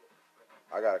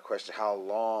got a question. How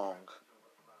long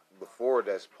before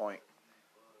this point?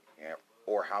 Yeah,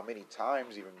 or how many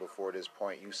times even before this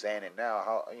point you saying it now?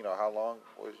 How long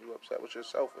was you upset with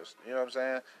yourself? You know what I'm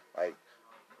saying? Like,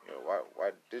 you know,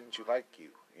 why didn't you like you?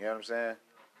 You know what I'm saying?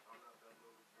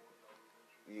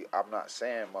 I'm not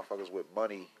saying motherfuckers with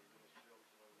money,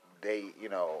 they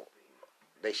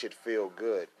should feel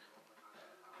good.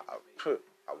 I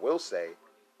will say,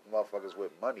 motherfuckers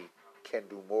with money can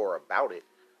do more about it,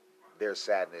 their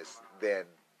sadness, than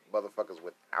motherfuckers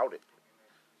without it.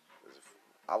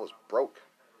 I was broke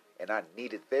and I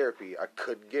needed therapy. I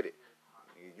couldn't get it.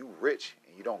 You rich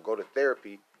and you don't go to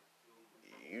therapy.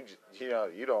 You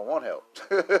don't want help.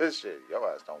 Shit, your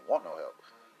ass don't want no help.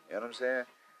 You know what I'm saying?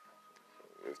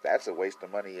 If that's a waste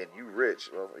of money and you rich,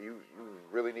 well, you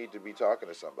really need to be talking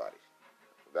to somebody.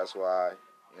 That's why,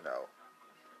 you know,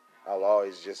 I'll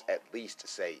always just at least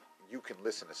say you can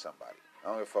listen to somebody. I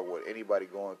don't give a fuck what anybody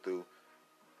going through.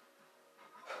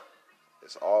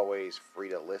 It's always free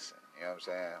to listen. You know what I'm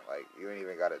saying? Like, you ain't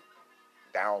even gotta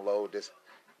download this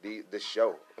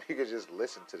show. You can just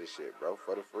listen to the shit, bro,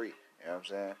 for the free. You know what I'm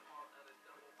saying?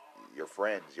 Your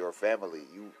friends, your family,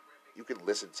 you can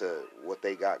listen to what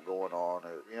they got going on,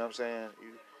 or, you know what I'm saying?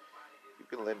 You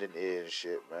can lend an ear and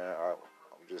shit, man.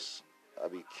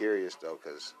 I'd be curious though,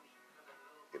 cause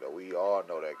you know we all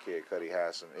know that Kid Cudi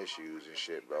has some issues and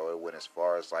shit, bro. It went as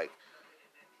far as like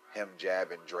him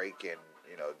jabbing Drake and,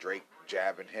 you know, Drake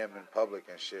jabbing him in public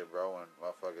and shit, bro, and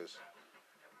motherfuckers,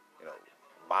 you know,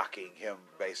 mocking him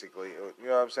basically. You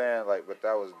know what I'm saying? Like, but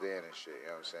that was then and shit. You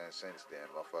know what I'm saying? Since then,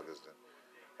 motherfuckers,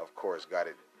 of course, got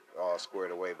it all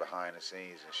squared away behind the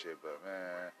scenes and shit. But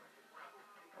man,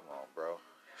 come on, bro.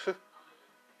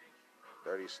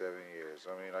 37 years.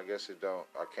 I mean, I guess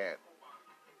I can't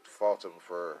fault him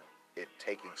for it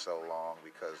taking so long,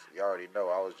 because you already know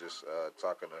I was just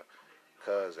talking to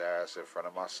Cuz ass in front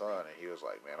of my son, and he was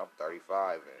like, man, I'm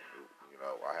 35, and, you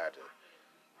know, I had to,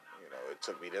 you know, it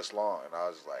took me this long, and I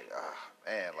was like,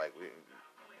 man, like,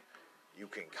 you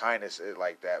can kind of say it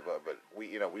like that, but we,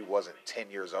 you know, we wasn't 10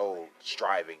 years old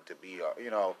striving to be,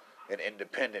 you know, an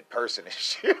independent person and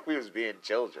shit. We was being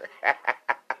children.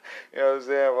 You know what I'm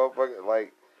saying? Motherfucker,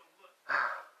 like,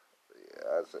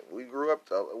 yeah, we grew up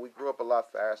a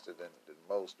lot faster than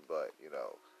most, but, you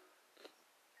know,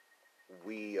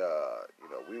 we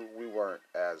weren't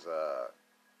as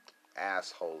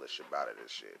assholish about it and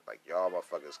shit. Like, y'all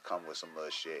motherfuckers come with some little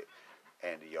shit,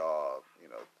 and y'all, you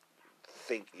know,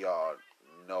 think y'all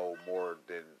know more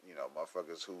than, you know,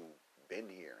 motherfuckers who been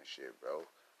here and shit, bro.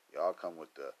 Y'all come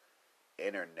with the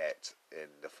internet and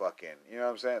the fucking, you know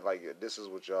what I'm saying? Like, this is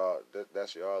what y'all,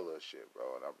 that's y'all little shit,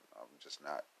 bro. And I'm just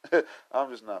not, I'm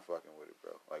just not fucking with it,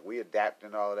 bro. Like, we adapt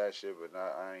and all of that shit, but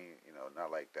I ain't, you know,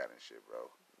 not like that and shit, bro.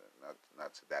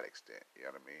 Not to that extent, you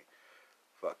know what I mean?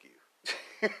 Fuck you.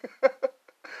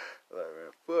 Like,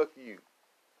 man, fuck you.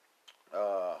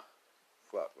 Uh,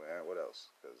 fuck, man. What else?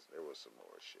 Because there was some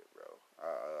more shit, bro.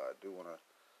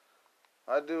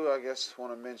 I do. I guess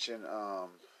want to mention.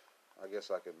 I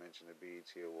guess I could mention the BET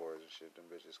Awards and shit. Them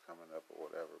bitches coming up or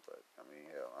whatever. But I mean,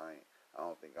 hell, I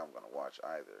don't think I'm gonna watch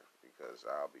either because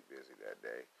I'll be busy that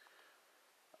day.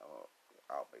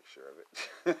 I'll make sure of it.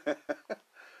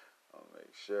 I'll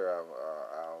make sure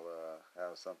I'll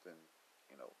have something,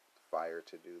 fire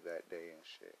to do that day and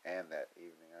shit, and that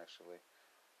evening actually,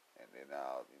 and then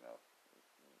I'll,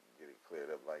 get it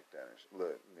cleared up like that and shit.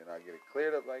 Look, then I get it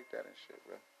cleared up like that and shit,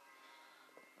 bro.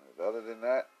 But other than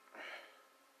that,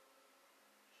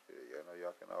 shit, know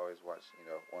y'all can always watch,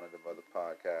 one of them other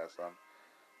podcasts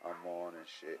I'm on and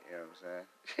shit. You know what I'm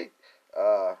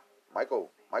saying?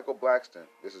 Michael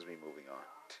Blackston. This is me moving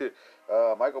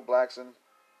on. Michael Blackston.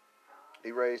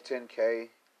 He raised 10K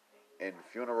in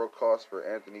funeral costs for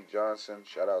Anthony Johnson.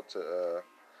 Shout out to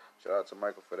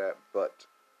Michael for that. But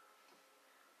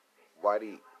why'd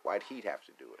he have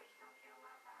to do it?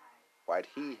 Why'd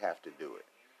he have to do it?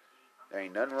 There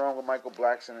ain't nothing wrong with Michael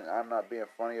Blackson, and I'm not being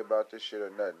funny about this shit or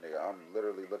nothing, nigga. I'm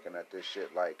literally looking at this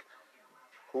shit like,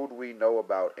 who do we know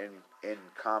about in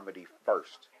comedy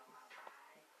first?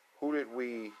 Who did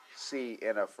we see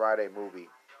in a Friday movie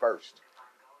first?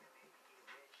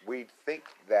 We'd think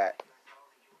that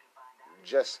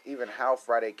just even how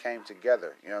Friday came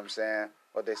together, you know what I'm saying?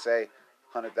 What they say,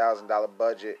 $100,000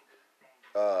 budget,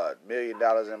 $1 million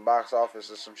in box office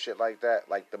or some shit like that.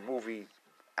 Like the movie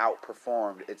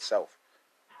outperformed itself.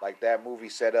 Like that movie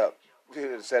set up,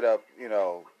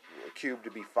 Cube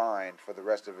to be fined for the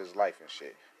rest of his life and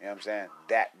shit. You know what I'm saying?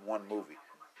 That one movie.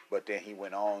 But then he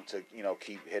went on to,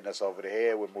 keep hitting us over the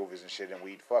head with movies and shit, and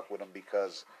we'd fuck with him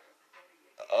because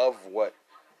of what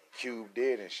Cube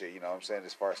did and shit. You know what I'm saying?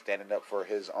 As far as standing up for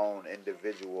his own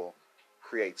individual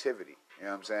creativity. You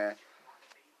know what I'm saying?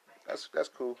 That's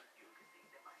cool.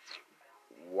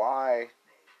 Why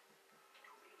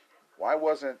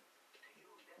wasn't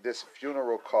this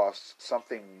funeral cost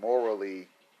something morally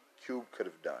Cube could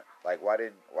have done? Like why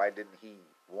didn't he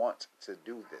want to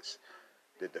do this?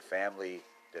 Did the family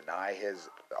deny his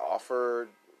offer?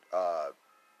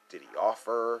 Did he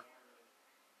offer?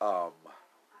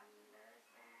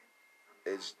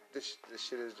 It's this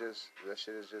shit is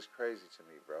just crazy to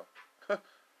me, bro.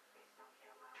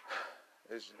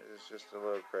 it's just a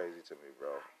little crazy to me, bro.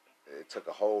 It took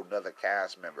a whole nother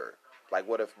cast member. Like,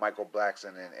 what if Michael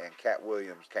Blackson and Cat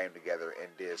Williams came together and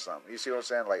did something? You see what I'm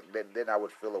saying? Like, then I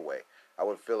would feel a way. I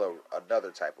would feel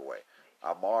another type of way.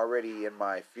 I'm already in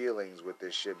my feelings with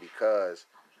this shit because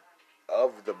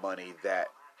of the money that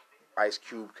Ice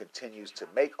Cube continues to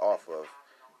make off of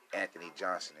Anthony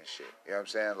Johnson and shit. You know what I'm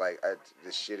saying? Like,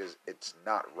 this shit it's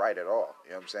not right at all.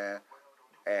 You know what I'm saying?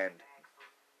 And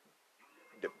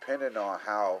depending on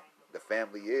how the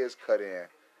family is cut in,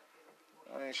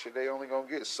 I mean, shit, they only gonna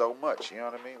get so much. You know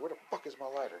what I mean? Where the fuck is my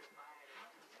lighter?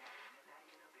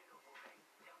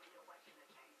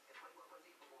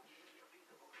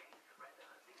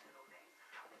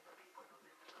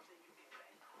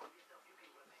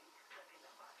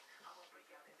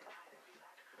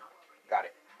 Got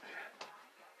it.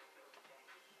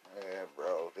 Yeah,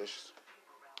 bro. This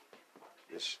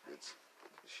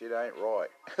shit ain't right.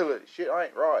 Shit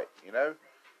ain't right. You know.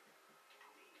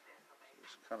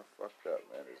 It's kind of fucked up,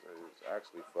 man. It's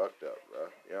actually fucked up, bro.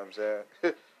 You know what I'm saying?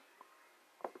 It's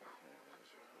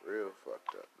real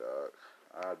fucked up, dog.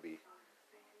 I'd be.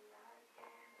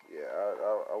 Yeah,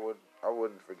 I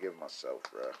wouldn't forgive myself,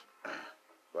 bro.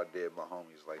 If I did my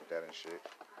homies like that and shit.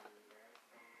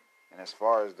 And as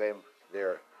far as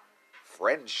their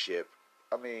friendship,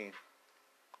 I mean,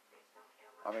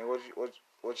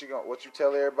 what you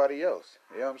tell everybody else?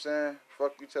 You know what I'm saying?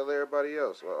 Fuck you tell everybody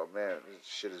else. Well, man, this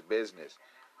shit is business.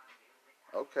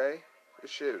 Okay, this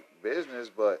shit business,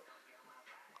 but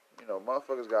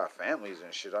motherfuckers got families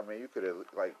and shit. I mean, you could have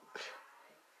like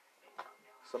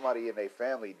somebody in their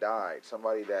family died.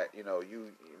 Somebody that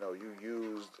you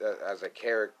used as a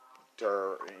character.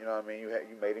 You know what I mean?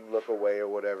 You made him look away or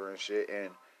whatever and shit,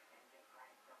 and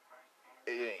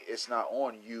it's not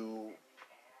on you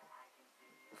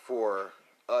for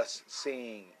us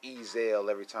seeing Ezel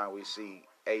every time we see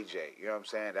AJ. You know what I'm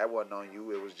saying? That wasn't on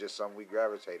you. It was just something we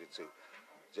gravitated to.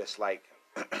 Just like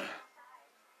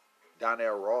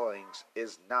Donnell Rawlings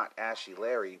is not Ashy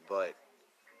Larry, but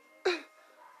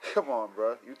come on,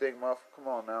 bro. You think, come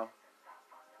on now.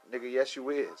 Nigga, yes, you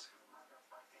is.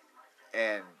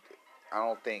 And I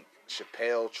don't think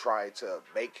Chappelle tried to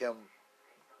make him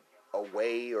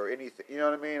away or anything. You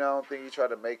know what I mean? I don't think he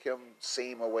tried to make him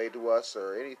seem away to us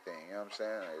or anything. You know what I'm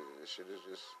saying? This shit is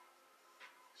just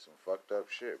some fucked up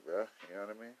shit, bro. You know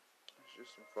what I mean?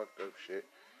 just some fucked up shit.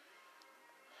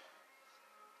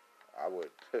 I would,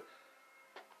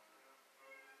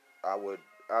 I would,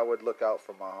 I would look out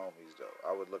for my homies though.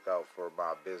 I would look out for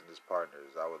my business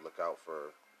partners. I would look out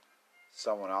for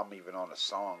someone I'm even on a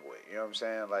song with. You know what I'm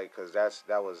saying? Like, cause bro,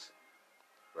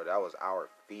 that was our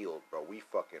field, bro. We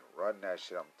fucking run that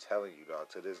shit. I'm telling you, dog.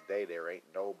 To this day, there ain't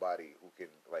nobody who can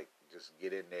like just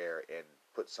get in there and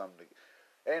put something.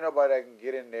 Ain't nobody that can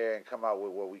get in there and come out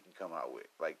with what we can come out with.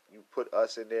 Like, you put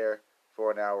us in there for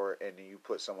an hour, and then you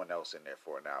put someone else in there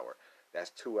for an hour.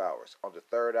 That's 2 hours. On the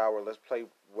third hour, let's play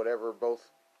whatever both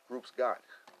groups got.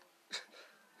 You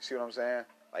see what I'm saying?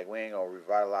 Like, we ain't gonna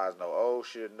revitalize no old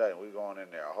shit, nothing. We going in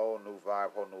there, a whole new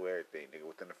vibe, whole new everything, nigga.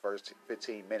 Within the first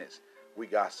 15 minutes, we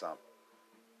got something.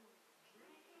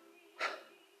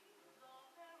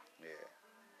 Yeah.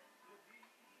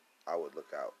 I would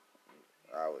look out.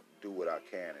 I would do what I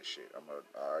can and shit. I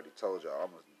already told y'all,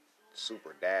 I'm a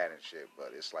super dad and shit,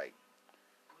 but it's like,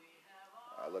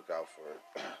 I look out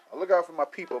for, I look out for my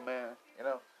people, man, you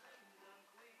know,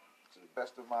 to the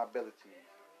best of my abilities.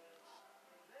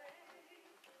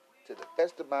 To the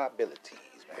best of my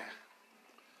abilities, man.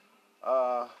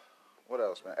 What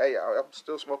else, man? Hey, I'm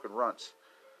still smoking runts.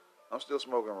 I'm still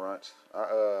smoking runts.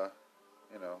 I'm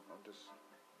in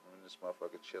this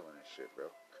motherfucker chilling and shit, bro.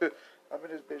 I'm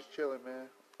in this bitch chilling, man.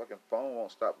 Fucking phone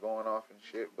won't stop going off and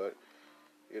shit, but,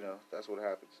 that's what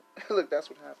happens. Look, that's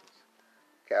what happens.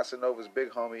 Casanova's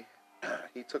big homie,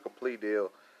 he took a plea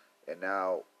deal, and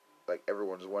now, like,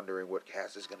 everyone's wondering what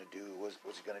Cass is gonna do. What's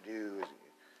he gonna do?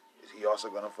 Is he also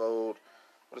gonna fold?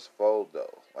 What is fold,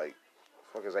 though? Like,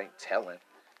 fuckers ain't telling.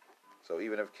 So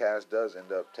even if Cass does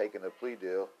end up taking a plea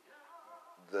deal,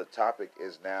 the topic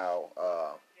is now,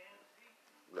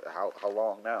 how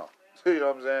long now? You know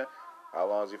what I'm saying? How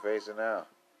long is he facing now?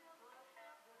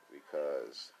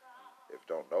 Because if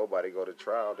don't nobody go to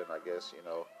trial, then I guess,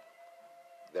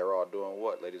 they're all doing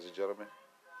what, ladies and gentlemen?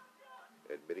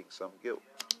 Admitting some guilt.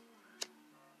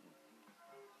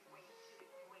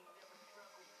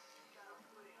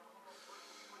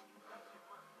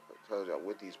 I told y'all,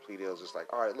 with these plea deals, it's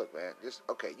like, all right, look, man,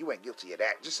 okay, you ain't guilty of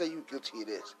that. Just say you guilty of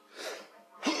this.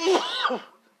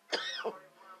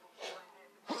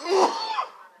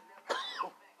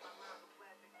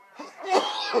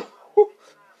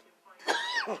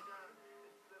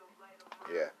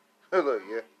 Yeah. Look,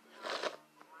 yeah.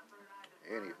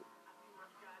 Anywho,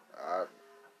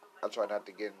 I try not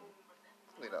to get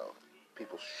in,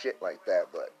 people's shit like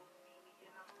that, but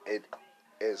it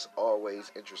is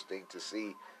always interesting to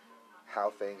see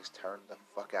how things turn the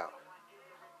fuck out.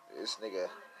 This nigga,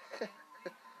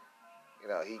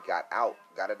 he got out,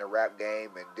 got in the rap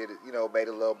game and did it, made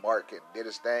a little mark and did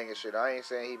his thing and shit. I ain't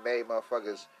saying he made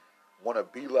motherfuckers want to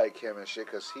be like him and shit,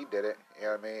 because he did it. You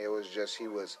know what I mean? It was just he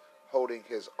was holding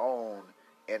his own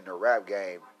in the rap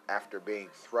game after being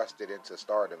thrusted into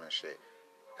stardom and shit.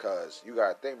 Because you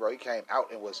gotta think, bro, he came out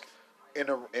and was in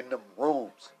them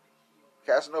rooms.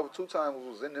 Casanova 2 times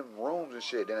was in them rooms and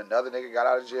shit. Then another nigga got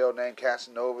out of jail named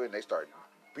Casanova, and they started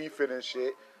beefing and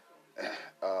shit.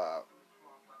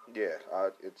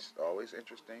 It's always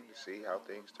interesting to see how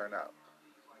things turn out.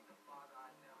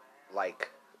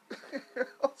 Like,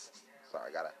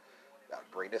 sorry, gotta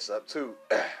bring this up too.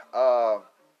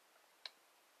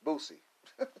 Boosie.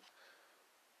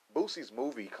 Boosie's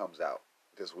movie comes out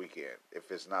this weekend,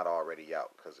 if it's not already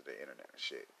out because of the internet and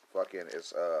shit. Fucking,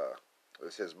 it's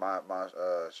his my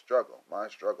struggle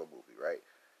movie, right?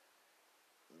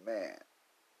 Man,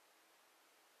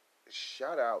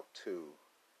 shout out to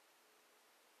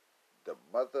the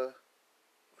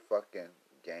motherfucking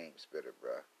game spitter,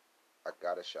 bruh. I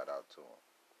gotta shout out to him.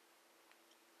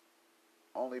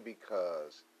 Only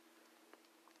because,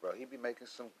 bro, he be making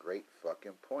some great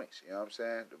fucking points. You know what I'm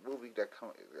saying? The movie that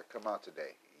come out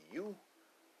today, you,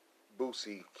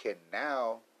 Boosie, can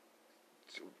now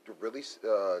to really,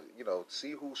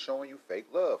 see who's showing you fake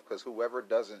love. Because whoever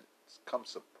doesn't come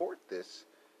support this,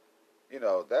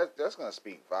 that's gonna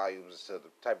speak volumes to the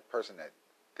type of person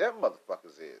that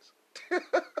motherfuckers is. You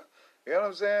know what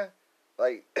I'm saying?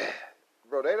 Like,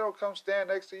 bro, they don't come stand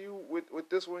next to you with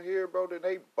this one here, bro. Then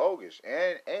they bogus,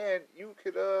 and you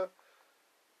could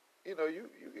you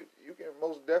can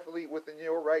most definitely within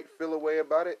your right feel a way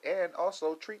about it, and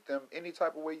also treat them any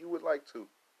type of way you would like to. You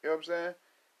know what I'm saying?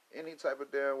 Any type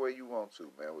of damn way you want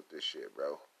to, man, with this shit,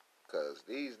 bro. Cause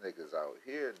these niggas out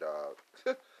here, dog.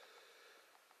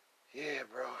 Yeah,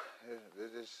 bro. They're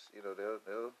just,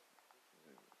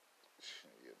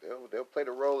 they'll play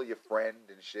the role of your friend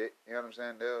and shit. You know what I'm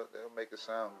saying? They'll make it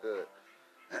sound good.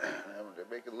 They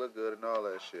make it look good and all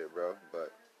that shit, bro.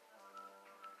 But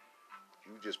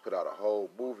you just put out a whole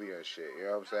movie and shit. You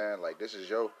know what I'm saying? Like this is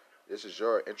your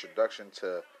introduction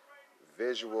to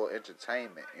visual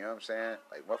entertainment. You know what I'm saying?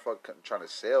 Like motherfucker trying to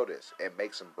sell this and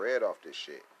make some bread off this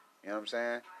shit. You know what I'm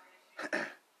saying?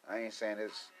 I ain't saying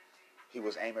this. He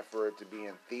was aiming for it to be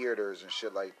in theaters and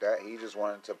shit like that. He just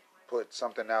wanted to put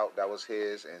something out that was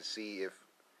his and see if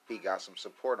he got some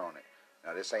support on it.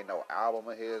 Now this ain't no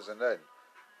album of his or nothing,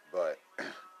 but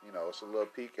you know it's a little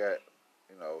peek at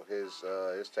his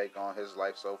take on his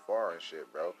life so far and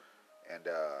shit, bro. And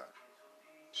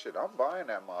shit, I'm buying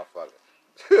that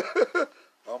motherfucker.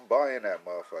 I'm buying that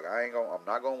motherfucker. I'm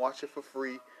not gonna watch it for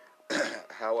free.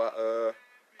 How I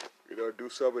do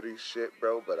some of these shit,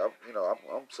 bro. But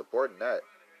I'm supporting that.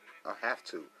 I have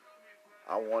to.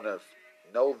 I want to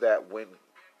know that when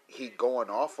he going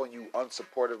off on you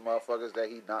unsupportive motherfuckers, that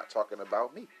he not talking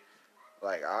about me.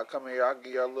 Like, I'll come here, I'll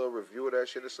give y'all a little review of that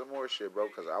shit and some more shit, bro,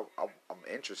 because I'm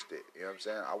interested. You know what I'm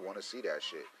saying? I want to see that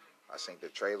shit. I seen the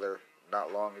trailer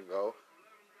not long ago.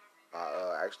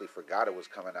 I actually forgot it was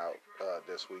coming out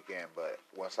this weekend, but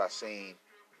once I seen,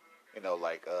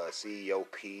 CEO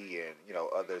P and,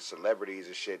 other celebrities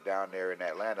and shit down there in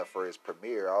Atlanta for his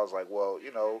premiere, I was like, well,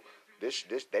 this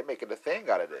they making a thing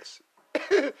out of this.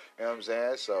 You know what I'm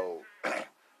saying? So,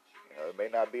 it may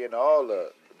not be in all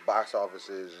the box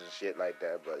offices and shit like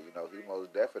that, but he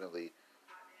most definitely,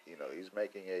 he's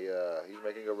making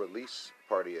a release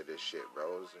party of this shit,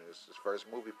 bro. It's his first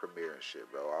movie premiere and shit,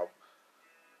 bro.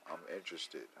 I'm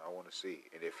interested. I want to see,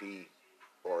 and if he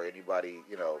or anybody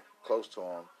close to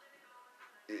him,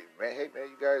 man, hey man,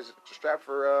 you guys strapped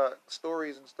for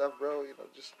stories and stuff, bro.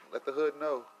 Just let the hood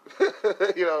know.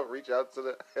 Reach out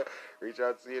to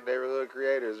your neighborhood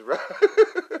creators, bro.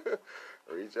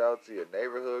 Reach out to your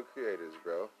neighborhood creators,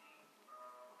 bro.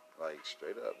 Like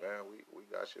straight up, man. We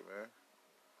got you, man.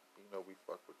 We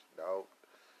fuck with you, dog.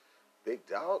 Big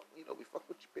dog. We fuck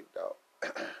with you, big dog.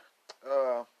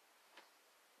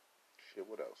 Shit.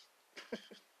 What else?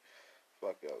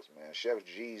 Fuck else, man. Chef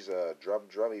G's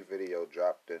drummy video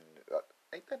dropped, and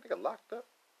ain't that nigga locked up?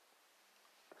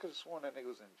 I could have sworn that nigga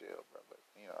was in jail, bro. But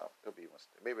could be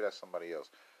maybe that's somebody else.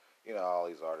 All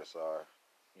these artists are,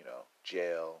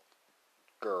 jail,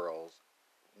 girls,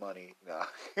 money. Nah.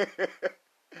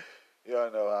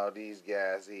 Y'all know how these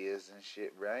guys is and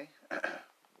shit, right?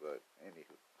 But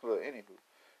anywho,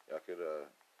 y'all could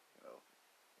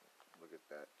look at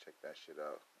that, check that shit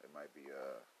out. It might be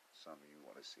something you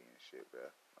want to see and shit,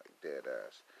 bro. Like dead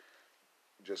ass.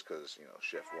 Just cause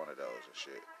Chef one of those and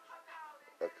shit.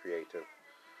 A creative,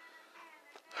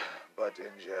 but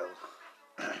in jail.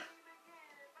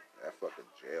 That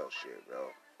fucking jail shit,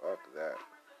 bro. Fuck that.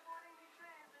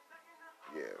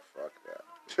 Yeah, fuck that.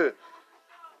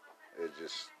 It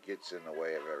just gets in the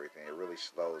way of everything. It really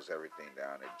slows everything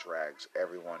down. It drags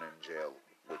everyone in jail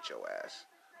with your ass.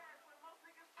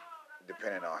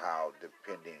 Depending on how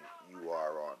depending you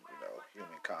are on,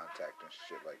 human contact and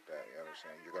shit like that. You know what I'm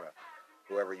saying? You're gonna,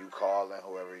 whoever you call and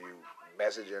whoever you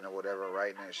messaging or whatever,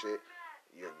 writing and shit,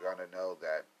 you're gonna know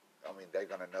that, they're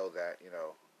gonna know that,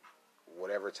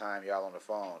 whatever time y'all on the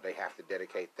phone, they have to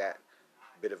dedicate that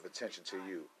bit of attention to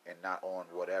you and not on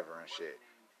whatever and shit.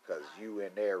 Because you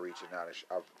in there reaching out and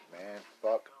man,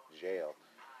 fuck jail.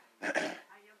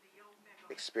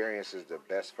 Experience is the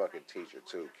best fucking teacher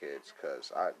too, kids.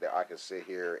 Because I can sit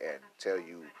here and tell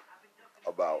you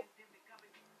about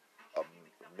a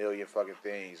million fucking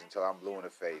things until I'm blue in the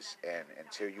face, and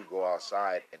until you go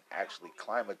outside and actually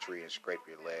climb a tree and scrape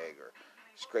your leg or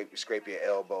scrape your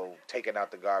elbow, taking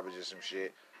out the garbage or some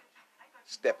shit.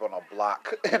 Step on a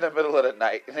block in the middle of the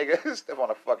night, nigga. Step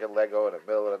on a fucking Lego in the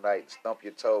middle of the night. Stump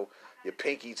your toe, your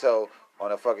pinky toe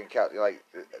on a fucking couch. Like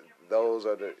those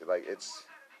are the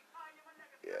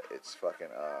it's fucking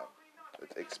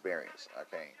it's experience. I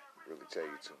can't really tell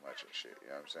you too much and shit. You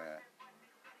know what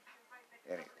I'm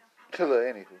saying?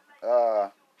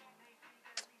 Anywho,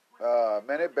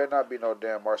 man, it better not be no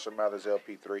damn Marshall Mathers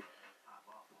LP3.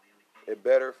 It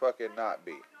better fucking not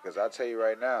be, because I tell you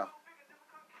right now.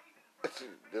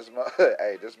 This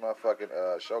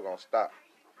motherfucking show gonna stop.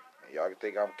 And y'all can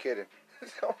think I'm kidding.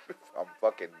 I'm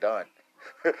fucking done.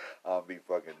 I'll be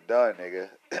fucking done, nigga.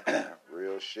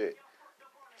 Real shit.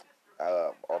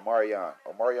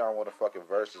 Omarion won a fucking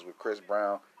verses with Chris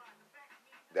Brown.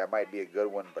 That might be a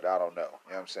good one, but I don't know.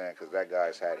 You know what I'm saying? Because that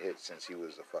guy's had hits since he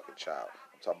was a fucking child.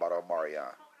 I'm talking about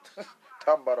Omarion.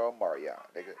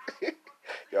 Nigga.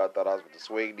 Y'all thought I was going to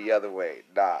swing the other way.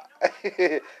 Nah.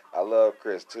 I love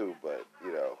Chris too, but,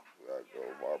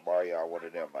 Omarion one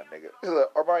of them, my nigga.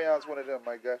 Omarion's one of them,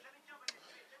 my guy.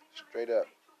 Straight up.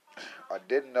 I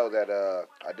didn't know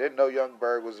Young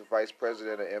Berg was the vice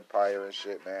president of Empire and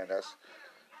shit, man. That's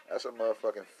That's a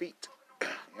motherfucking feat. You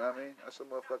know what I mean? That's a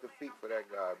motherfucking feat for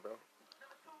that guy, bro.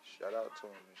 Shout out to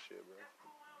him and shit, bro.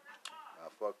 I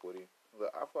fuck with him.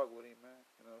 Look, I fuck with him, man.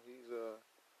 You know, he's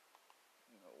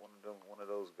one of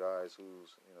those guys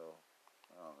who's, I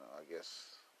don't know, I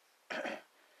guess,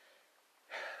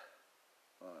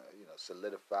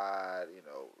 solidified.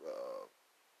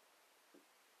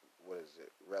 What is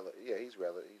it? Yeah, he's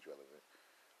relevant. He's relevant.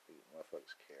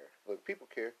 Motherfuckers care. Look, people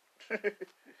care.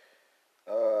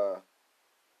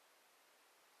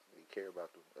 We care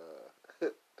about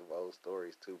the old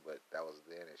stories too, but that was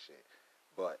then and shit.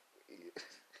 But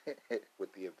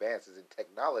with the advances in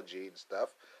technology and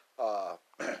stuff,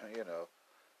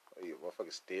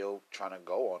 motherfuckers still trying to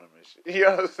go on him and shit. You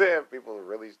know what I'm saying? People are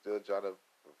really still trying to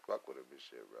fuck with him and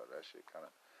shit, bro.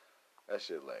 That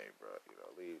shit lame, bro.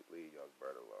 Leave Young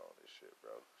Bird alone and shit,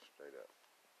 bro. Straight up.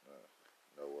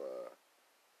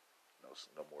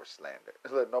 No more slander.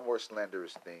 No more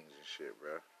slanderous things and shit,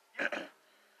 bro.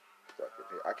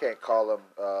 I can't call him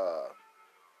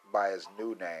by his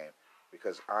new name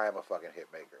because I am a fucking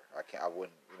hit maker. I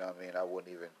wouldn't, you know what I mean? I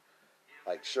wouldn't even,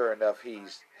 like, sure enough,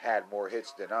 he's had more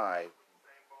hits than I,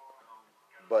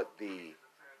 but the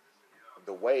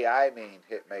way I mean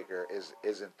hit maker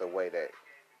isn't the way that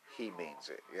he means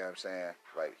it. You know what I'm saying?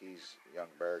 Like, he's Young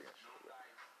Berg and shit.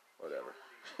 Whatever.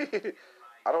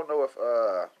 I don't know if,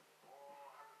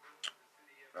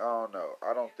 I don't know.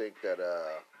 I don't think that,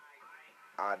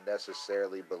 I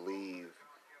necessarily believe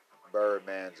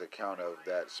Birdman's account of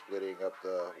that splitting up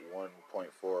the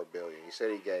 1.4 billion. He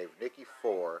said he gave Nicki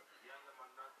 4,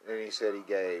 and he said he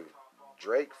gave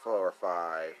Drake 4 or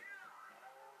 5,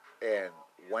 and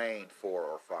Wayne 4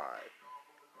 or 5.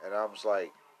 And I was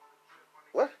like,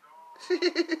 what?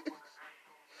 I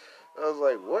was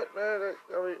like, what, man?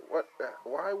 I mean, what?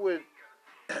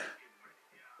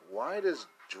 Why does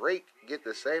Drake get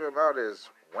the same amount as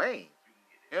Wayne?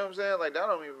 You know what I'm saying? Like, that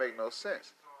don't even make no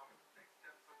sense.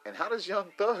 And how does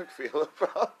Young Thug feel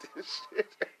about this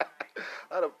shit?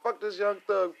 How the fuck does Young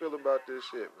Thug feel about this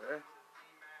shit, man?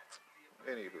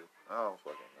 Anywho, I don't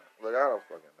fucking know. Look, I don't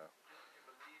fucking know.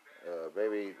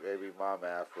 Maybe my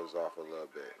math was off a little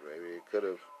bit. Maybe it could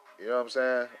have, you know what I'm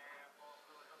saying?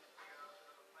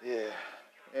 Yeah.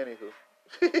 Anywho.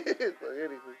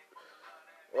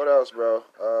 What else, bro?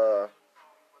 I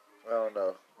don't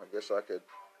know. I guess I could,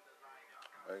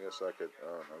 I don't know,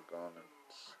 go on and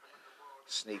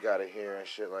sneak out of here and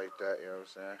shit like that, you know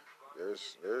what I'm saying?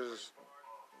 There's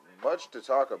much to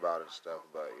talk about and stuff,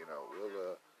 but,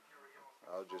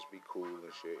 I'll just be cool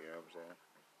and shit, you know what I'm saying?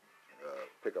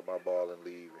 Pick up my ball and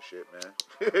leave and shit, man.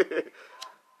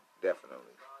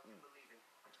 Definitely.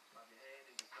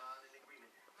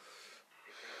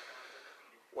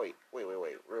 Wait,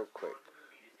 real quick.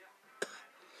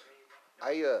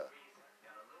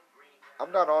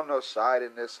 I'm not on no side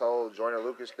in this whole Joyner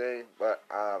Lucas thing, but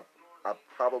I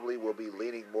probably will be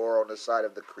leaning more on the side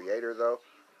of the creator, though.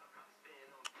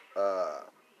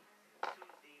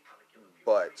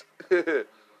 But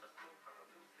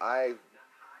I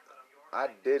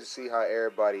did see how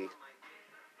everybody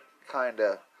kind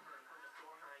of,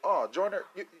 oh, Joyner,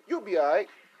 you'll be alright.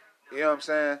 You know what I'm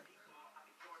saying?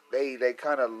 They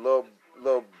kind of little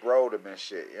broed him and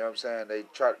shit. You know what I'm saying?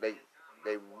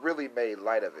 They really made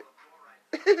light of it.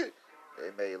 They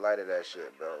made light of that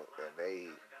shit, bro, and they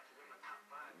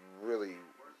really,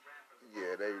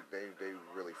 yeah, they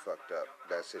really fucked up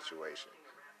that situation.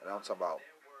 And I'm talking about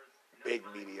big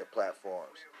media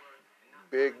platforms.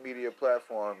 Big media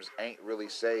platforms ain't really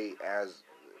they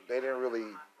didn't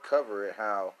really cover it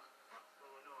how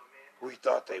we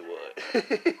thought they would.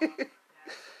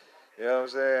 You know what I'm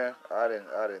saying? I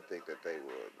didn't think that they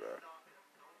would, bro.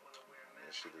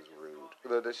 That shit is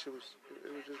rude. That shit it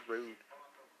was just rude.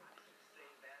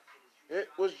 It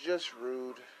was just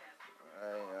rude. I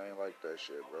ain't like that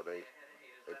shit, bro. They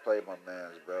played my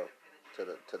mans, bro,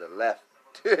 to the left.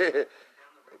 They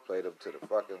played him to the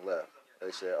fucking left.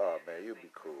 They said, "Oh man, you be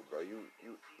cool, bro. You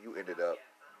ended up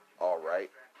all right."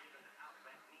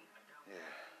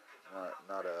 Yeah,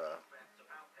 not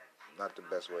the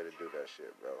best way to do that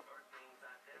shit, bro.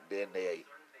 Then they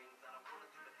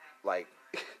like,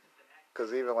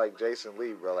 cause even like Jason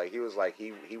Lee, bro, like he was like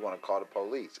he want to call the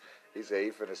police. He said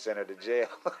he finna send her to jail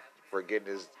for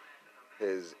getting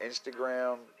his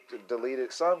Instagram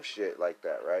deleted, some shit like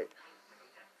that, right?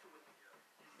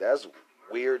 That's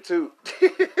weird too.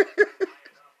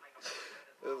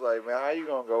 It's like, man, how you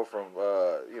gonna go from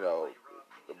the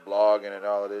blogging and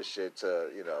all of this shit to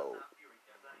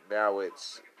now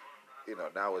it's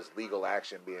now it's legal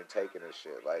action being taken and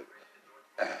shit. Like,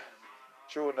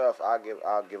 true enough,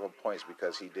 I'll give him points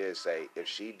because he did say if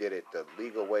she did it the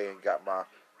legal way and got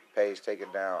page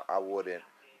taken down, I wouldn't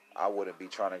be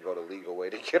trying to go the legal way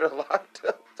to get her locked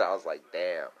up. So I was like,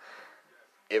 damn.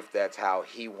 If that's how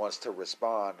he wants to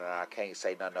respond, I can't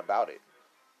say nothing about it.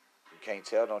 You can't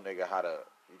tell no nigga how to.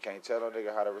 You can't tell no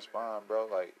nigga how to respond, bro.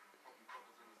 Like,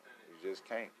 you just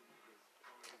can't.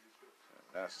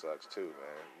 And that sucks too,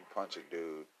 man. You punch a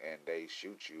dude and they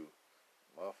shoot you,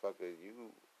 motherfucker.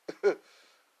 You,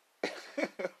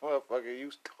 motherfucker,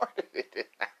 you started it.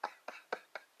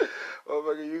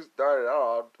 Motherfucker, you started.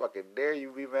 Oh, I fucking dare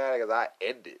you be mad because I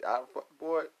ended.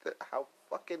 Boy, how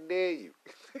fucking dare you?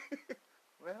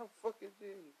 Man, how fucking dare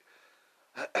you?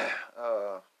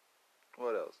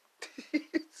 What else?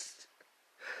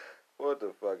 What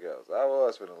the fuck else? I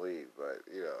was finna leave, but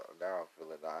now I'm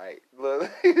feeling alright.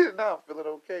 Now I'm feeling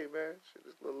okay, man. Shit,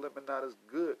 this little lemonade is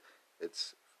good.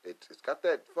 It's got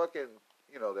that fucking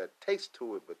that taste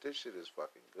to it, but this shit is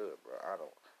fucking good, bro.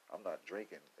 I'm not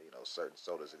drinking certain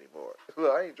sodas anymore.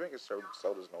 Look, I ain't drinking certain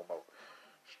sodas no more.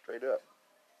 Straight up.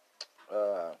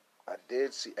 I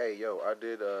did see. Hey, yo, I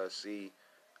did see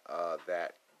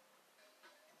that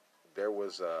there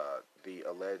was the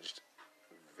alleged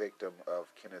victim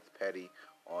of Kenneth Petty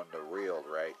on The Real,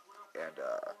 right? And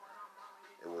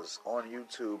it was on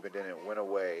YouTube, and then it went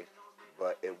away.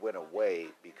 But it went away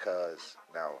because,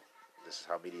 now, this is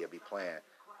how media be playing.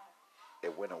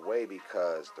 It went away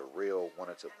because The Real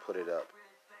wanted to put it up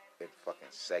in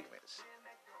fucking segments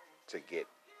to get,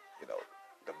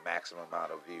 the maximum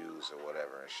amount of views or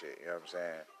whatever and shit. You know what I'm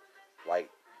saying? Like,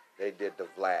 they did the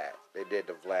Vlad. You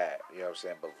know what I'm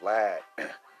saying? But Vlad,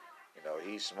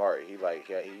 he's smart.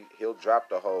 He'll drop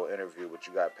the whole interview, but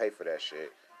you gotta pay for that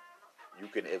shit. You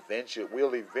can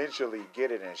we'll eventually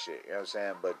get it and shit. You know what I'm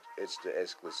saying? But it's the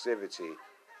exclusivity. You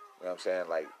know what I'm saying?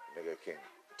 Like, nigga can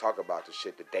talk about the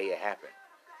shit the day it happened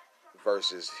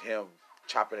versus him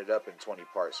chopping it up in 20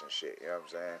 parts and shit. You know what I'm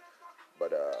saying?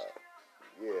 But,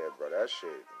 yeah, bro, that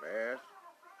shit, man.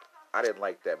 I didn't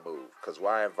like that move. Because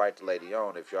why invite the lady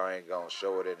on if y'all ain't going to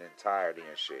show it in entirety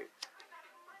and shit?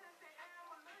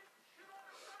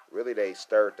 Really, they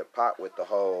stirred the pot with the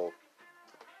whole...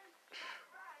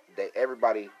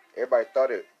 Everybody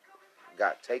thought it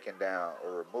got taken down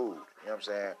or removed. You know what I'm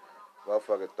saying?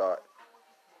 Motherfucker thought...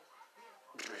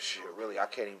 Shit, really, I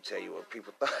can't even tell you what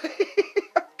people thought.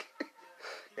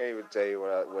 Can't even tell you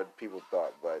what people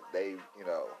thought, but they,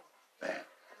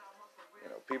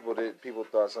 people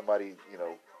thought somebody,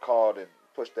 called and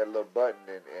pushed that little button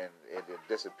and it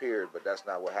disappeared, but that's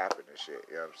not what happened and shit.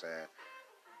 You know what I'm saying?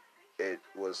 It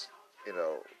was, it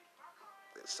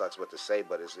sucks what to say,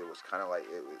 but it was kind of like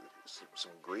it was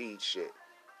some greed shit.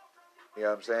 You know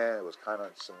what I'm saying? It was kind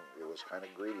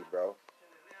of greedy, bro.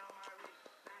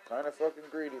 Kind of fucking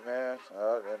greedy, man.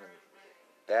 And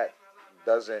that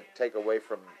doesn't take away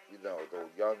from the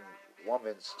young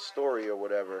woman's story or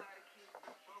whatever,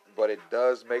 but it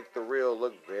does make The Real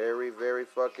look very, very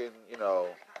fucking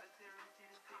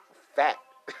fat.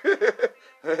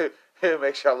 It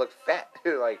makes y'all look fat.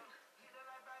 Like,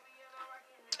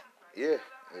 yeah,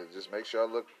 it just makes y'all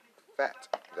look fat.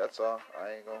 That's all.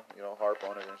 I ain't gonna harp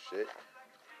on it and shit.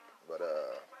 But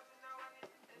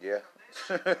yeah,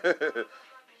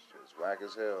 it's whack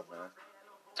as hell, man.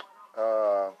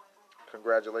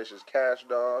 Congratulations, Cash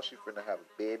Doll. She finna have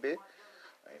a baby.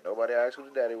 Ain't nobody asked who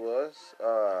the daddy was.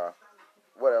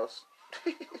 What else?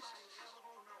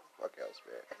 Fuck else,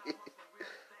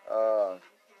 man.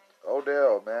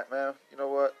 Odell, man. You know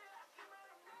what?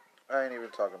 I ain't even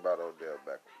talking about Odell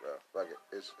Beckham, bro. Fuck it.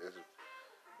 It's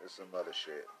some other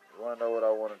shit. You wanna know what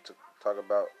I wanted to talk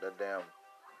about? That damn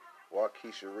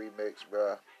Waukesha remix,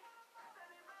 bro.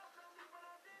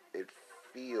 It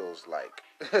feels like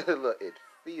it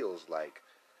feels like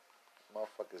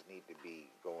motherfuckers need to be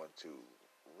going to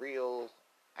real,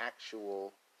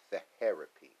 actual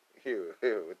therapy here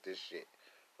with this shit.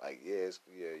 Like, you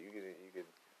can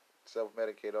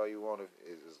self-medicate all you want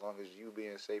as long as you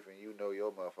being safe and you know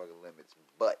your motherfucking limits.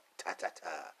 But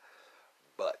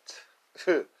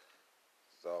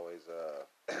it's always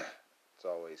it's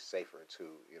always safer to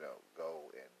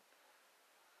go and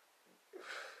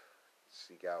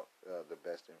seek out the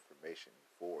best information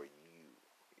for you.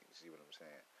 You see what I'm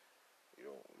saying? You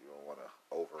don't want to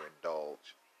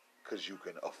overindulge because you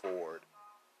can afford.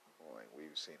 Like,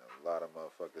 we've seen a lot of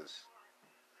motherfuckers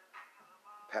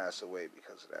pass away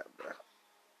because of that, bro.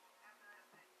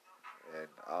 And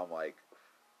I'm like,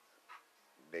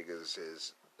 niggas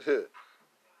is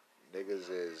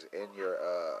in your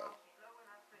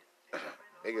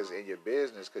niggas in your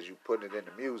business because you putting it in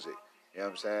the music. You know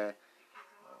what I'm saying?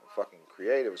 I'm fucking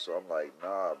creative, so I'm like,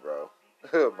 nah, bro.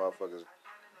 Motherfuckers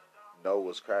know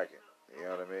what's cracking. You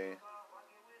know what I mean?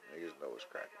 Niggas know what's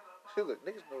cracking. Look,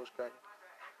 niggas know what's cracking.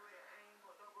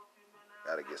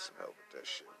 Gotta get some help with that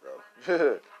shit, bro.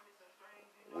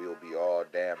 We'll be all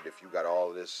damned if you got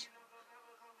all this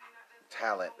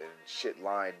talent and shit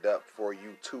lined up for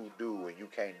you to do and you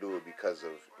can't do it because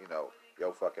of,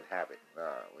 your fucking habit.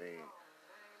 Nah, we ain't.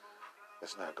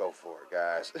 Let's not go for it,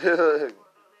 guys.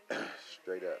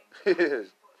 Straight up.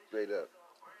 Straight up.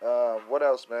 What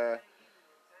else, man?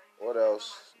 What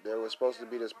else? There was supposed to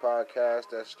be this podcast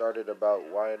that started about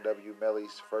YNW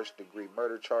Melly's first degree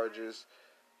murder charges.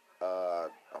 I'm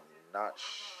not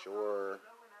sure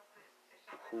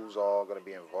who's all going to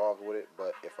be involved with it,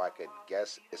 but if I could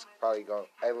guess, it's probably going to...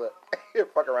 Hey, look.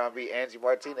 Fuck around, be Angie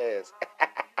Martinez.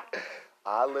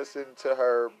 I listened to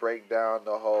her break down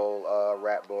the whole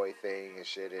Rat Boy thing and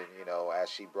shit, and,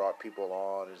 as she brought people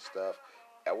on and stuff,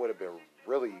 that would have been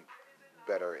really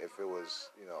better if it was,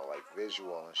 like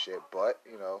visual and shit, but,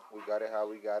 we got it how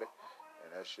we got it,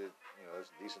 and that shit,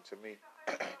 it's decent to me.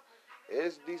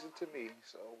 It's decent to me,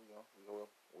 so, we're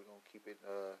gonna keep it,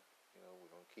 we're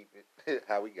gonna keep it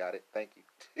how we got it, thank you.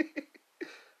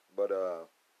 But,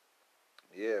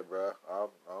 yeah, bro,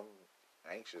 I'm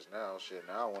anxious now, shit,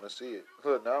 now I want to see it,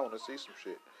 now I want to see some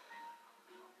shit,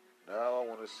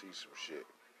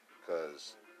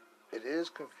 because it is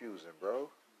confusing, bro,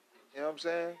 you know what I'm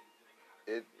saying?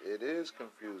 It is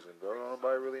confusing, bro.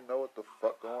 Nobody really know what the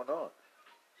fuck going on.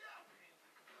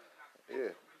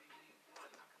 Yeah.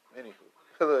 Anywho.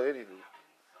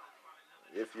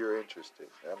 If you're interested,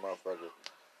 that motherfucker,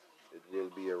 it will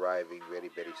be arriving very,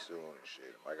 very soon and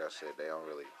shit. Like I said, they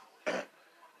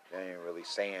ain't really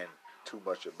saying too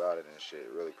much about it and shit.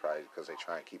 Really probably because they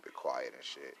try and keep it quiet and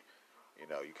shit.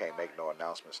 You can't make no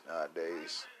announcements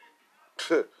nowadays.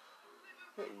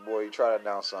 Boy, you try to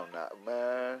announce something now,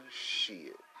 man,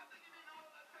 shit.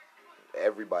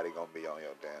 Everybody gonna be on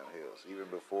your damn heels, even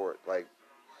before, like,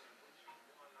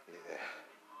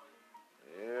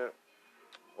 yeah.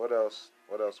 What else?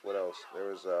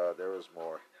 There was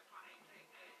more,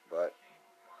 but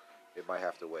it might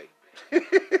have to wait.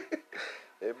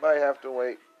 It might have to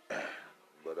wait.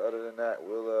 But other than that,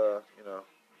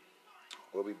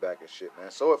 we'll be back and shit,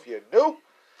 man. So if you're new,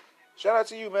 shout out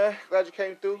to you, man. Glad you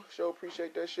came through. Sure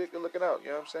appreciate that shit. Good looking out. You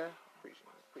know what I'm saying?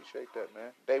 Appreciate that,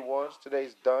 man. Day one's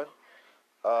today's done.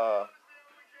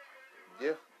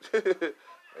 Yeah.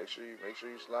 make sure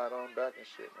you slide on back and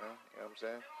shit, man. You know what I'm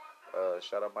saying?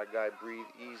 Shout out my guy Breathe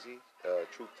Easy,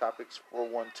 Truth Topics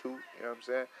 412. You know what I'm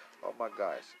saying? All my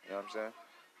guys. You know what I'm saying?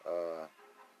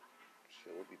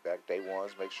 Shit, we'll be back day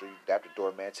ones. Make sure you dap the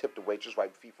doorman, tip the waitress,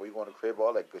 wipe your feet before you go in the crib,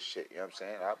 all that good shit. You know what I'm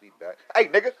saying? I'll be back. Hey,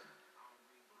 nigga,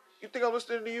 you think I'm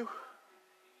listening to you?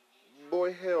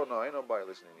 Boy, hell no, ain't nobody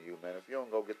listening to you, man. If you don't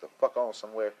go get the fuck on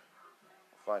somewhere,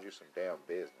 find you some damn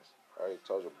business. I already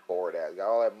told you, bored ass. Got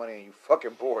all that money and you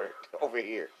fucking bored over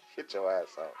here. Get your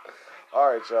ass out.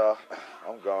 All right, y'all.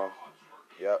 I'm gone.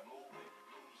 Yep.